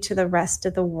maybe to the rest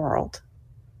of the world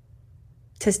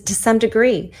to some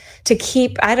degree, to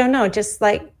keep, I don't know, just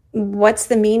like what's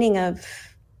the meaning of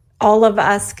all of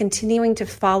us continuing to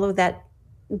follow the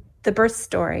birth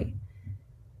story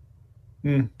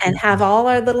and have all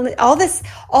this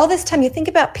time. You think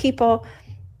about people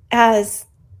as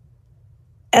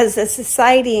a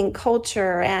society and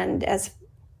culture, and as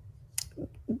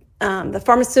the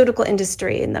pharmaceutical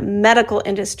industry and the medical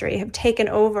industry have taken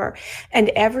over. And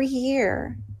every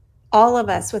year, all of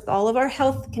us with all of our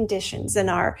health conditions and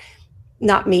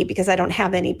not me because I don't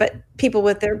have any, but people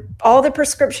with all the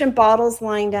prescription bottles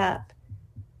lined up.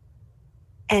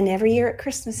 And every year at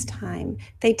Christmas time,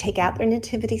 they'd take out their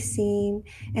nativity scene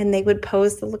and they would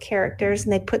pose the little characters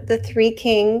and they'd put the three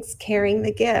kings carrying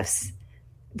the gifts.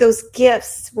 Those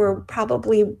gifts were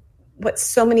probably what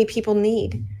so many people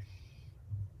need.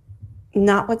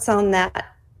 Not what's on that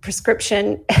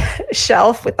prescription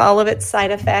shelf with all of its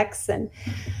side effects and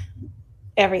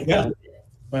everything. Yeah.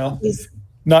 Well,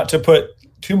 not to put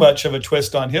too much of a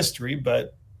twist on history,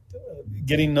 but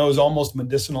getting those almost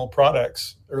medicinal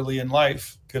products early in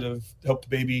life could have helped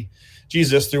baby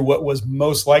Jesus through what was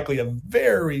most likely a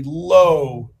very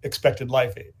low expected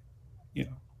life age.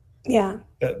 Yeah.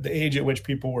 The age at which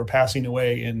people were passing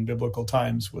away in biblical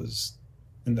times was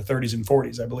in the 30s and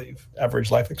 40s, I believe,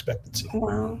 average life expectancy.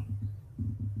 Wow.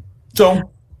 So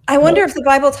I wonder if the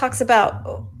Bible talks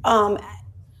about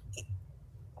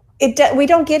we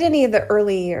don't get any of the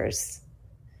early years.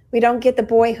 We don't get the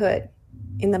boyhood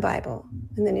in the Bible,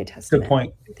 in the New Testament. Good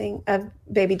point. Thing of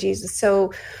baby Jesus.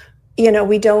 So,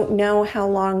 we don't know how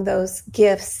long those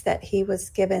gifts that he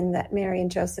was given, that Mary and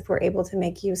Joseph were able to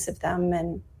make use of them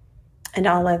and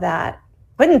all of that.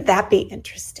 Wouldn't that be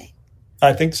interesting?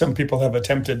 I think some people have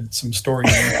attempted some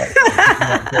stories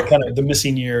about kind of the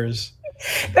missing years.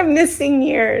 The missing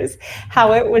years,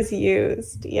 how it was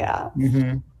used. Yeah.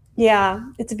 Mm-hmm. Yeah,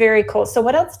 it's very cool. So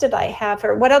what else did I have?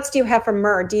 Or what else do you have for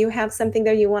myrrh? Do you have something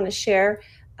there you want to share?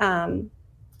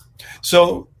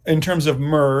 So in terms of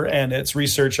myrrh and its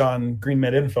research on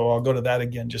GreenMed Info, I'll go to that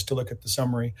again just to look at the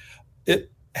summary.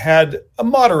 It had a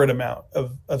moderate amount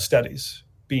of studies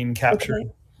being captured.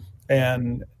 Okay.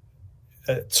 And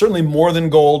certainly more than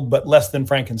gold, but less than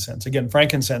frankincense. Again,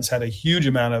 frankincense had a huge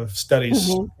amount of studies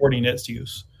supporting its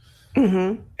use,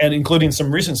 and including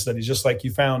some recent studies, just like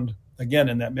you found, again,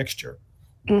 in that mixture.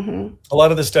 A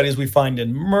lot of the studies we find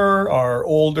in myrrh are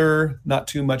older, not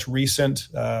too much recent.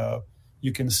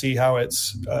 You can see how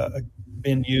it's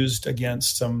been used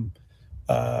against some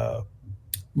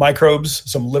microbes,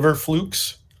 some liver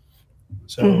flukes.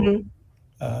 So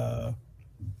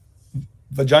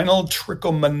vaginal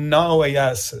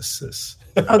trichomoniasis.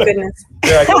 Oh, goodness.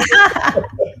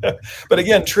 But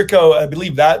again, tricho, I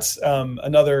believe that's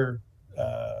another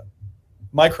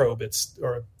microbe.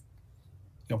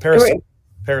 Parasite.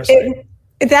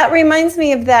 That reminds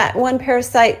me of that one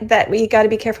parasite that you got to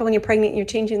be careful when you're pregnant and you're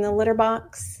changing the litter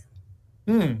box.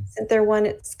 Isn't there one?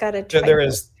 It's got a There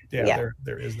is, yeah.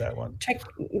 there is that one.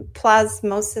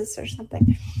 Plasmosis or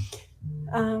something.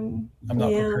 I'm not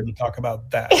prepared to talk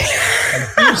about that.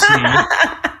 I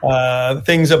do see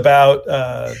things about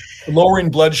lowering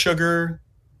blood sugar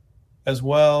as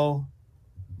well.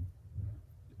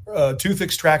 Tooth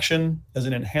extraction as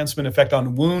an enhancement effect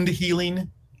on wound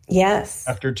healing. Yes.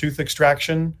 After tooth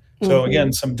extraction. So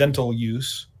again, some dental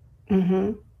use.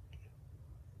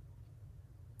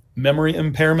 Memory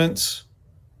impairments,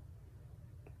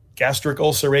 gastric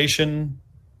ulceration.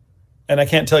 And I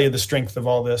can't tell you the strength of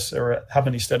all this or how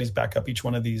many studies back up each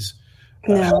one of these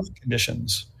health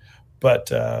conditions,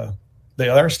 but they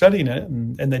are studying it,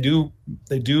 and they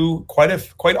do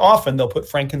quite often. They'll put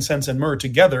frankincense and myrrh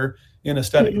together in a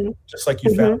study, just like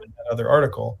you found in that other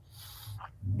article.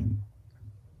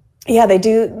 Yeah, they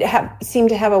do seem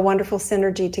to have a wonderful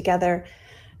synergy together.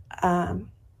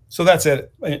 So that's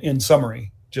it in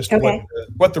summary. Just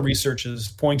what the research is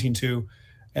pointing to,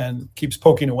 and keeps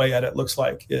poking away at it. Looks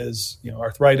like is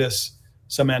arthritis,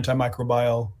 some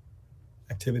antimicrobial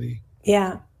activity.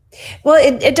 Yeah. Well,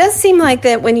 it does seem like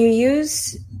that when you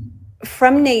use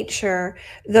from nature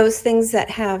those things that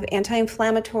have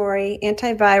anti-inflammatory,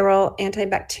 antiviral,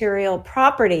 antibacterial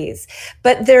properties,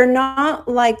 but they're not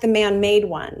like the man-made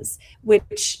ones,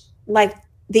 which like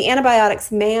the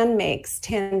antibiotics man makes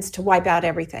tends to wipe out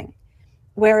everything.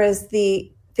 Whereas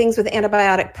the things with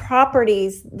antibiotic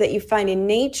properties that you find in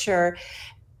nature,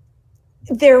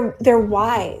 they're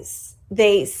wise.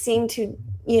 They seem to,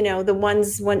 the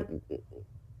ones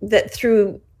that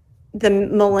through the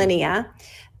millennia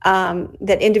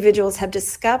that individuals have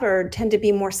discovered tend to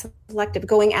be more selective,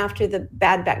 going after the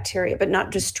bad bacteria, but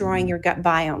not destroying your gut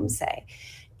biome, say,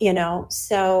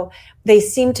 so they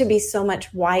seem to be so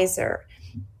much wiser.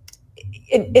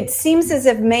 It seems as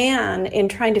if man, in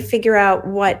trying to figure out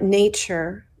what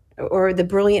nature or the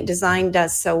brilliant design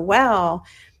does so well,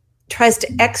 tries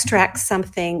to extract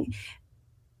something,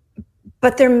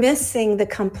 but they're missing the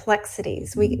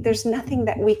complexities. There's nothing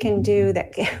that we can do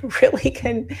that really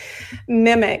can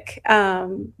mimic.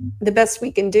 The best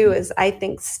we can do is, I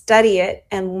think, study it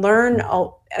and learn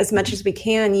as much as we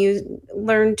can.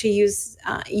 Learn to use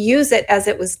it as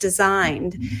it was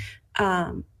designed.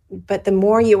 But the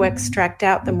more you extract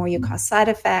out, the more you cause side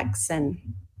effects and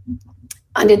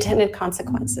unintended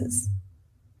consequences.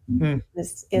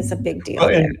 This is a big deal.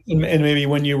 And maybe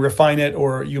when you refine it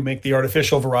or you make the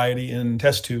artificial variety in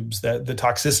test tubes, that the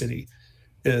toxicity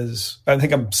is, I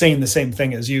think I'm saying the same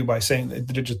thing as you by saying that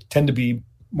there just tend to be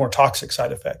more toxic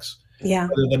side effects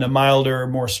rather than a milder,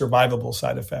 more survivable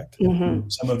side effect.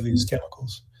 Some of these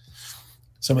chemicals,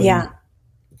 some of these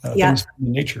things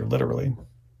in nature, literally.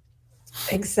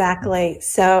 Exactly.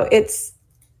 So it's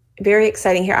very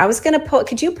exciting here. I was going to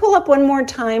could you pull up one more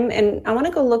time? And I want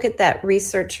to go look at that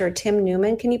researcher, Tim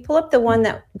Newman. Can you pull up the one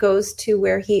that goes to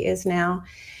where he is now?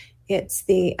 It's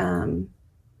the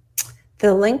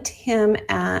link to him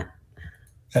at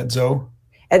Zoe.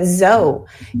 At Zoe.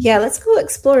 Yeah, let's go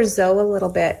explore Zoe a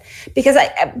little bit. Because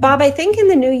Bob, I think in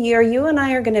the new year, you and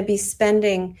I are going to be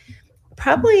spending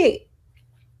probably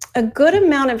a good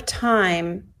amount of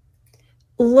time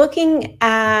looking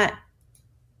at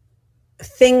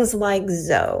things like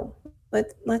Zoe.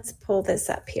 Let's pull this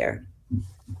up here.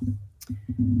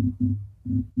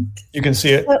 You can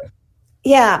see it.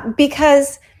 Yeah,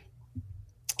 because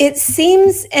it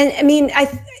seems, and I mean,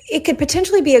 it could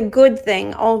potentially be a good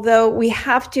thing, although we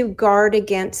have to guard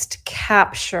against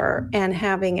capture and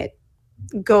having it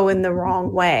go in the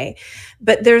wrong way.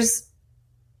 But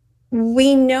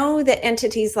we know that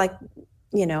entities like,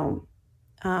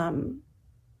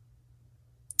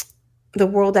 the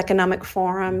World Economic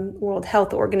Forum, World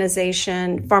Health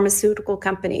Organization, pharmaceutical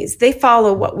companies, they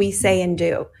follow what we say and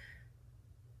do.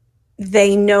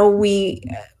 They know we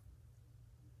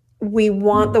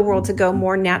want the world to go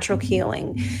more natural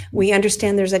healing. We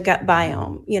understand there's a gut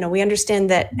biome. We understand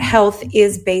that health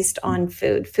is based on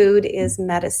food. Food is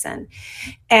medicine.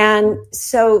 And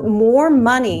so more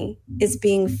money is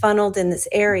being funneled in this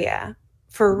area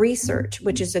for research,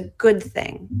 which is a good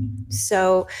thing.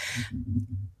 So,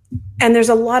 and there's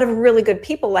a lot of really good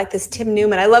people like this Tim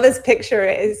Newman. I love his picture.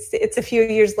 It's a few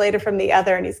years later from the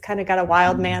other, and he's kind of got a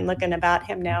wild man looking about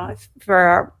him now. For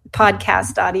our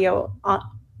podcast audio,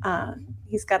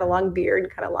 he's got a long beard,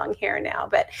 kind of long hair now.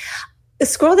 But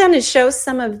scroll down and show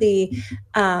some of the,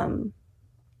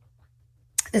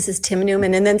 this is Tim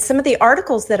Newman, and then some of the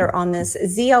articles that are on this,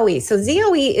 ZOE. So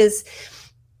ZOE is,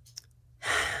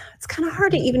 it's kind of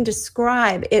hard to even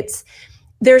describe.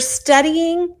 They're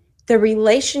studying the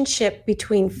relationship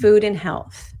between food and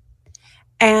health.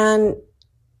 And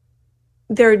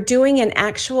they're doing an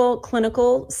actual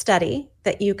clinical study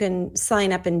that you can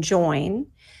sign up and join.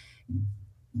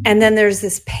 And then there's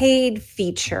this paid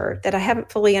feature that I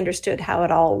haven't fully understood how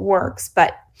it all works.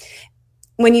 But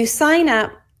when you sign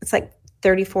up, it's like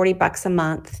 $30-40 a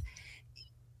month.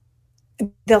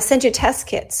 They'll send you a test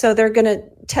kit. So they're going to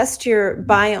test your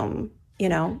biome,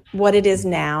 what it is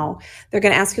now. They're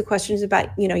going to ask you questions about,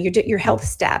 your health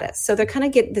status. So they're kind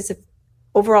of get this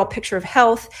overall picture of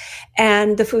health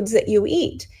and the foods that you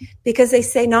eat, because they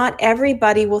say not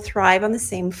everybody will thrive on the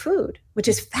same food, which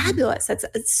is fabulous.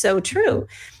 It's so true.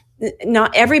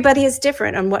 Not everybody is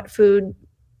different on what food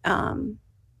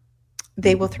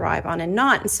they will thrive on and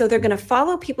not. And so they're going to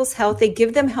follow people's health. They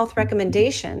give them health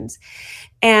recommendations.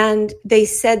 And they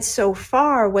said so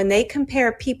far, when they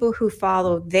compare people who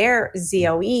follow their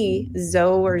Zoe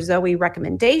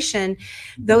recommendation,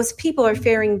 those people are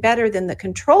faring better than the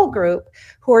control group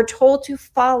who are told to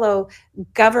follow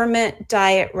government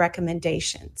diet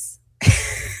recommendations.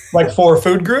 Like for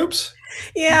food groups?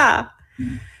 Yeah.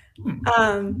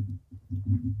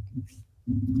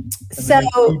 So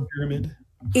food pyramid.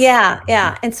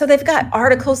 Yeah. And so they've got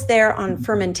articles there on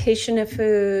fermentation of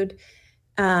food,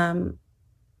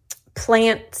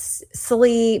 plants,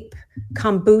 sleep,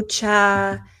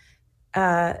 kombucha,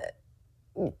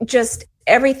 just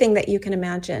everything that you can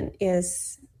imagine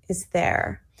is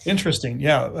there. Interesting.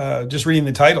 Yeah. Just reading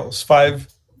the titles, 5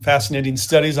 fascinating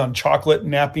studies on chocolate and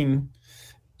napping,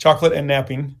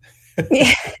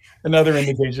 Yeah. and other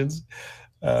indications.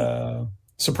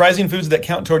 Surprising foods that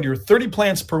count toward your 30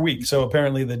 plants per week. So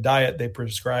apparently the diet they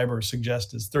prescribe or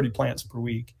suggest is 30 plants per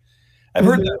week. I've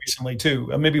heard that recently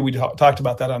too. Maybe we talked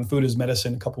about that on Food as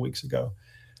Medicine a couple weeks ago.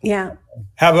 Yeah.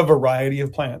 Have a variety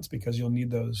of plants because you'll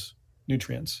need those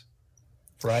nutrients.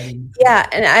 Variety. Yeah.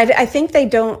 And I think they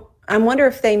don't, I wonder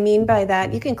if they mean by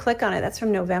that, you can click on it. That's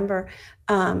from November.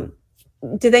 Do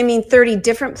they mean 30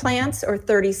 different plants or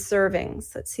 30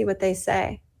 servings? Let's see what they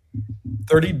say.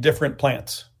 30 different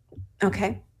plants.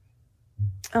 Okay.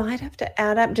 Oh, I'd have to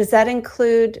add up. Does that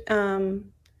include,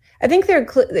 I think they're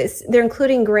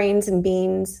including grains and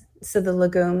beans, so the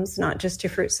legumes, not just your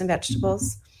fruits and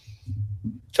vegetables.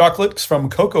 Chocolate's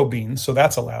from cocoa beans, so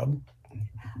that's allowed.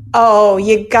 Oh,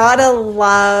 you gotta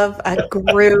love a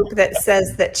group that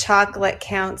says that chocolate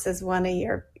counts as one of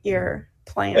your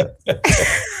plants.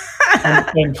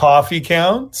 and coffee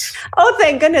counts. Oh,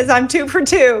 thank goodness, I'm 2 for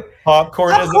 2.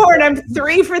 Popcorn, I'm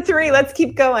 3 for 3. Let's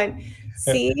keep going.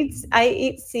 Seeds, I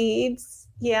eat seeds.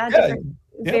 Yeah,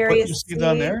 various put your seeds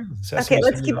on there. Okay,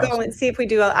 let's keep going. Let's see if we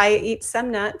do. I eat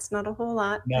some nuts, not a whole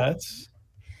lot. Nuts.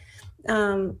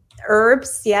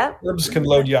 Herbs, yeah. Herbs can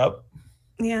load you up.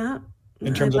 Yeah.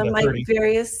 In terms of the my 30.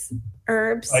 Various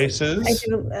herbs. Spices. I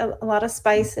do a lot of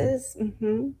spices.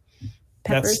 Mm-hmm.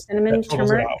 Pepper, That cinnamon,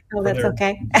 totals turmeric. it out Oh, for that's their-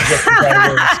 okay.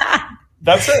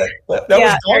 That's it. That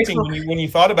Yeah, was daunting very cool. when you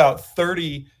thought about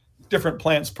 30 different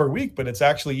plants per week, but it's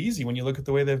actually easy when you look at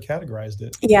the way they've categorized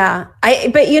it. Yeah.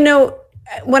 But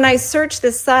when I searched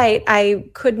this site, I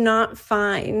could not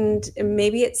find,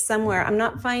 maybe it's somewhere, I'm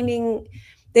not finding,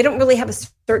 they don't really have a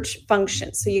search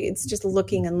function. So it's just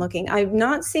looking and looking. I'm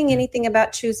not seeing anything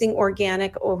about choosing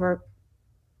organic over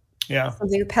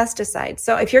something with pesticides.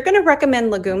 So if you're going to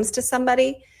recommend legumes to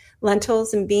somebody,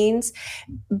 lentils and beans,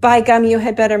 by gum, you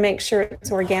had better make sure it's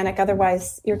organic.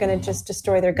 Otherwise, you're going to just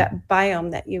destroy their gut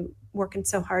biome that you working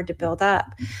so hard to build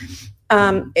up.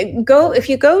 If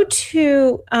you go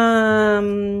to,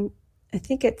 I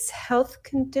think it's health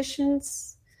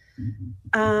conditions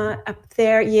up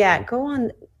there. Yeah, go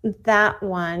on that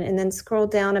one and then scroll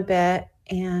down a bit,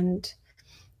 and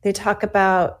they talk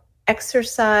about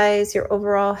exercise, your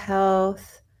overall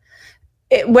health,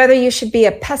 whether you should be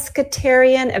a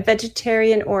pescatarian, a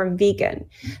vegetarian, or a vegan.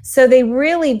 So they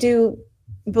really do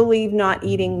believe not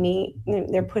eating meat.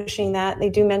 They're pushing that. They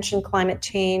do mention climate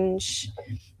change.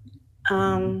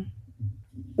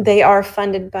 They are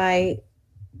funded by,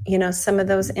 some of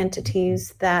those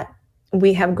entities that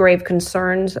we have grave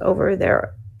concerns over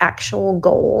their actual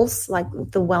goals, like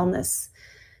the wellness.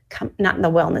 Not the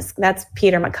wellness. That's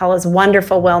Peter McCullough's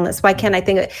wonderful wellness. Why can't I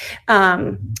think of it?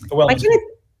 The wellness.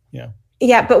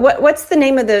 Yeah, but what's the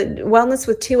name of the wellness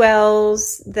with 2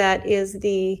 L's? That is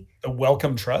the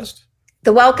Wellcome Trust.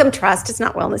 The Wellcome Trust. It's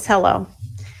not wellness. Hello.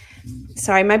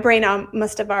 Sorry, my brain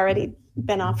must have already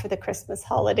been off for the Christmas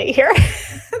holiday here.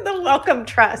 The Wellcome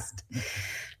Trust.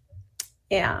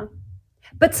 Yeah.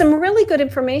 But some really good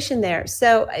information there.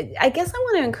 So I guess I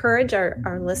want to encourage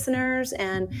our listeners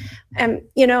and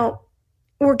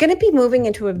we're going to be moving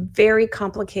into a very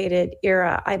complicated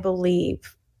era, I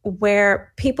believe,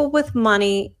 where people with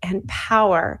money and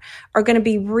power are going to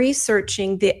be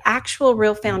researching the actual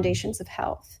real foundations of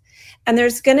health. And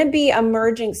there's going to be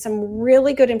emerging some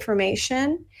really good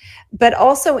information, but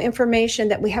also information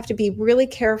that we have to be really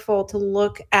careful to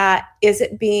look at. Is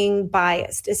it being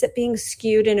biased? Is it being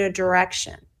skewed in a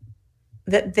direction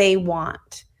that they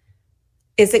want?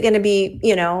 Is it going to be,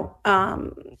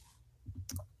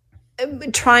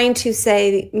 trying to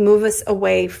say, move us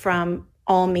away from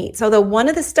all meats? Although one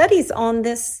of the studies on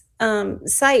this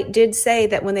site did say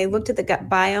that when they looked at the gut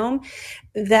biome,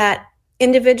 that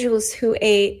individuals who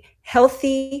ate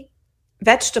healthy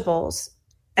vegetables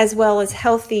as well as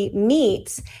healthy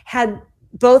meats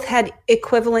both had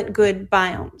equivalent good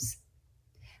biomes.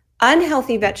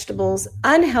 Unhealthy vegetables,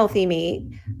 unhealthy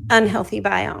meat, unhealthy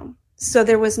biome. So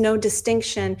there was no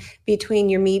distinction between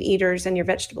your meat eaters and your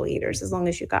vegetable eaters as long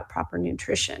as you got proper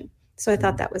nutrition. So I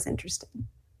thought that was interesting.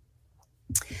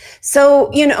 So,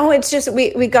 it's just,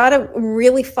 we got to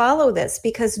really follow this,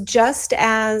 because just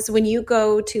as when you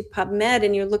go to PubMed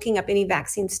and you're looking up any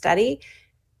vaccine study,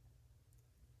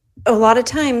 a lot of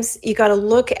times you got to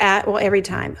look at, every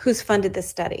time, who's funded the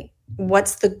study?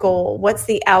 What's the goal? What's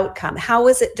the outcome? How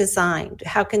is it designed?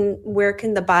 Where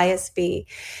can the bias be?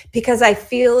 Because I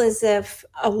feel as if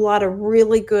a lot of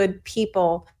really good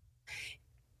people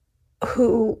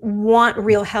who want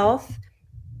real health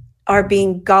are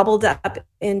being gobbled up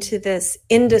into this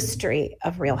industry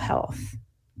of real health.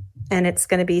 And it's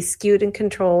going to be skewed and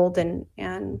controlled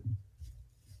and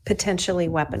potentially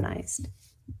weaponized.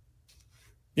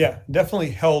 Yeah, definitely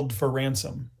held for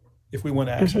ransom if we want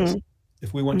to access it.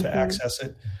 If we want to access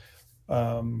it.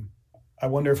 I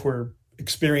wonder if we're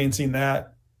experiencing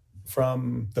that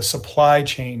from the supply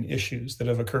chain issues that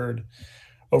have occurred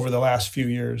over the last few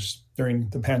years during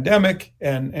the pandemic,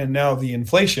 and now the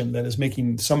inflation that is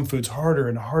making some foods harder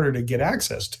and harder to get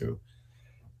access to.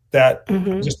 That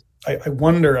I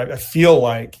wonder, I feel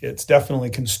like it's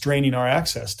definitely constraining our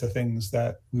access to things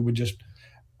that we would just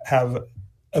have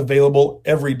available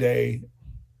every day,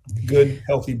 good,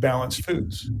 healthy, balanced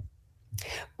foods.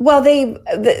 Well,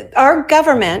 our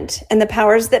government and the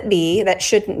powers that be, that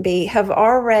shouldn't be, have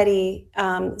already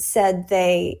said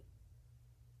they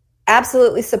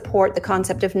absolutely support the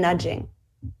concept of nudging,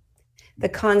 the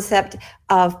concept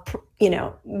of,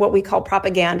 what we call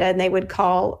propaganda, and they would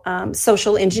call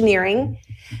social engineering,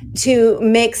 to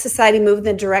make society move in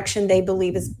the direction they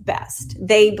believe is best.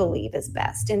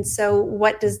 And so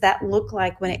what does that look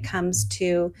like when it comes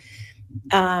to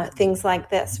things like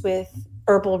this, with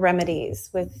herbal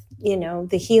remedies, with,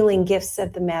 the healing gifts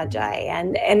of the Magi,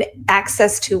 and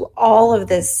access to all of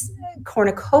this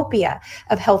cornucopia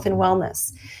of health and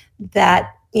wellness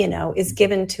that, is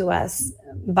given to us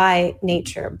by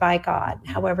nature, by God,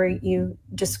 however you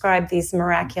describe these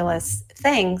miraculous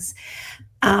things.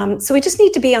 So we just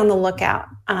need to be on the lookout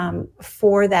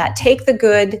for that. Take the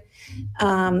good,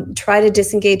 try to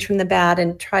disengage from the bad,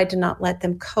 and try to not let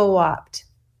them co-opt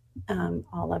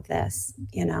all of this,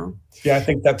 Yeah, I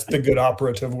think that's the good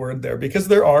operative word there, because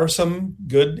there are some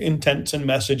good intents and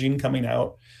messaging coming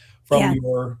out from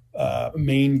your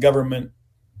main government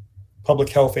public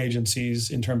health agencies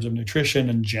in terms of nutrition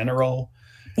in general.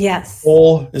 Yes.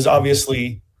 Goal is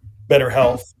obviously better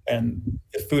health. And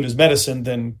if food is medicine,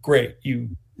 then great. You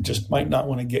just might not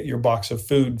want to get your box of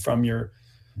food from your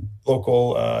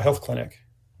local health clinic.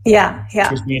 Yeah. Which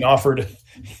was being offered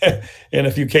in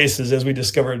a few cases, as we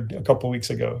discovered a couple of weeks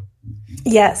ago.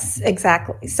 Yes,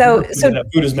 exactly. So that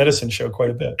food is medicine show quite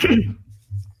a bit.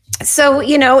 So,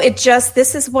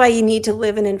 this is why you need to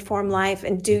live an informed life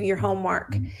and do your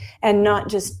homework, and not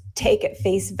just take at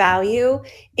face value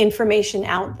information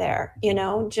out there,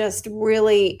 just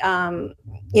really, and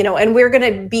we're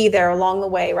going to be there along the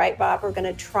way, right, Bob? We're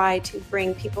going to try to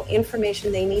bring people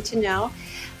information they need to know.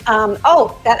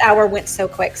 That hour went so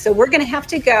quick. So we're going to have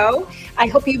to go. I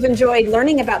hope you've enjoyed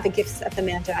learning about the gifts of the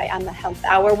Magi on the Health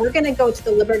Hour. We're going to go to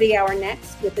the Liberty Hour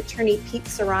next with attorney Pete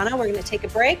Serrano. We're going to take a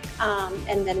break,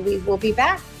 and then we will be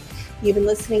back. You've been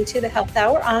listening to the Health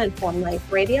Hour on Informed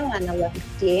Life Radio on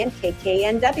 1150 AM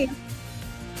KKNW.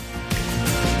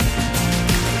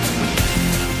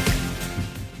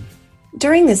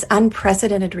 During this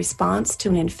unprecedented response to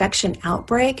an infection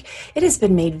outbreak, it has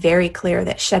been made very clear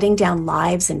that shutting down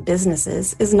lives and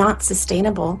businesses is not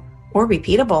sustainable or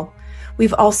repeatable.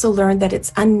 We've also learned that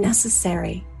it's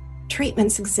unnecessary.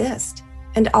 Treatments exist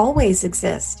and always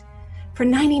exist. For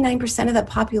 99% of the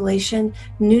population,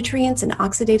 nutrients and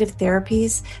oxidative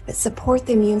therapies that support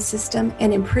the immune system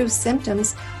and improve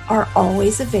symptoms are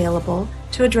always available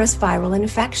to address viral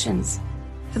infections.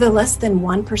 For the less than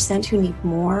 1% who need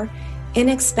more,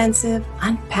 Inexpensive,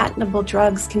 unpatentable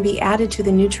drugs can be added to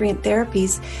the nutrient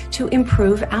therapies to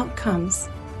improve outcomes.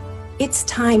 It's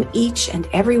time each and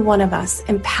every one of us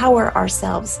empower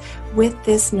ourselves with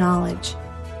this knowledge.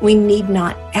 We need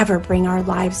not ever bring our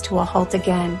lives to a halt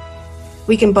again.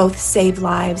 We can both save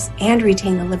lives and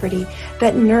retain the liberty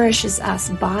that nourishes us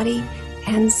body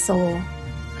and soul.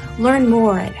 Learn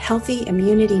more at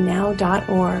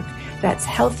healthyimmunitynow.org. That's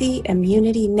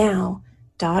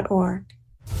healthyimmunitynow.org.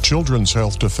 Children's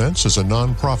Health Defense is a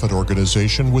nonprofit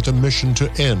organization with a mission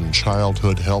to end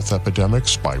childhood health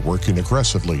epidemics by working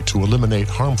aggressively to eliminate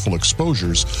harmful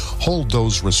exposures, hold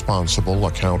those responsible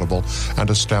accountable, and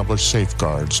establish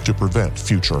safeguards to prevent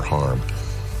future harm.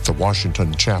 The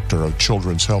Washington chapter of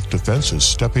Children's Health Defense is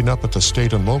stepping up at the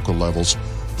state and local levels,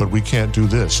 but we can't do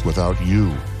this without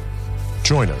you.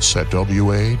 Join us at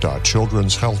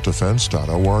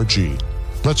wa.childrenshealthdefense.org.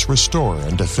 Let's restore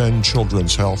and defend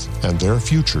children's health and their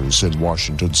futures in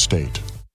Washington State.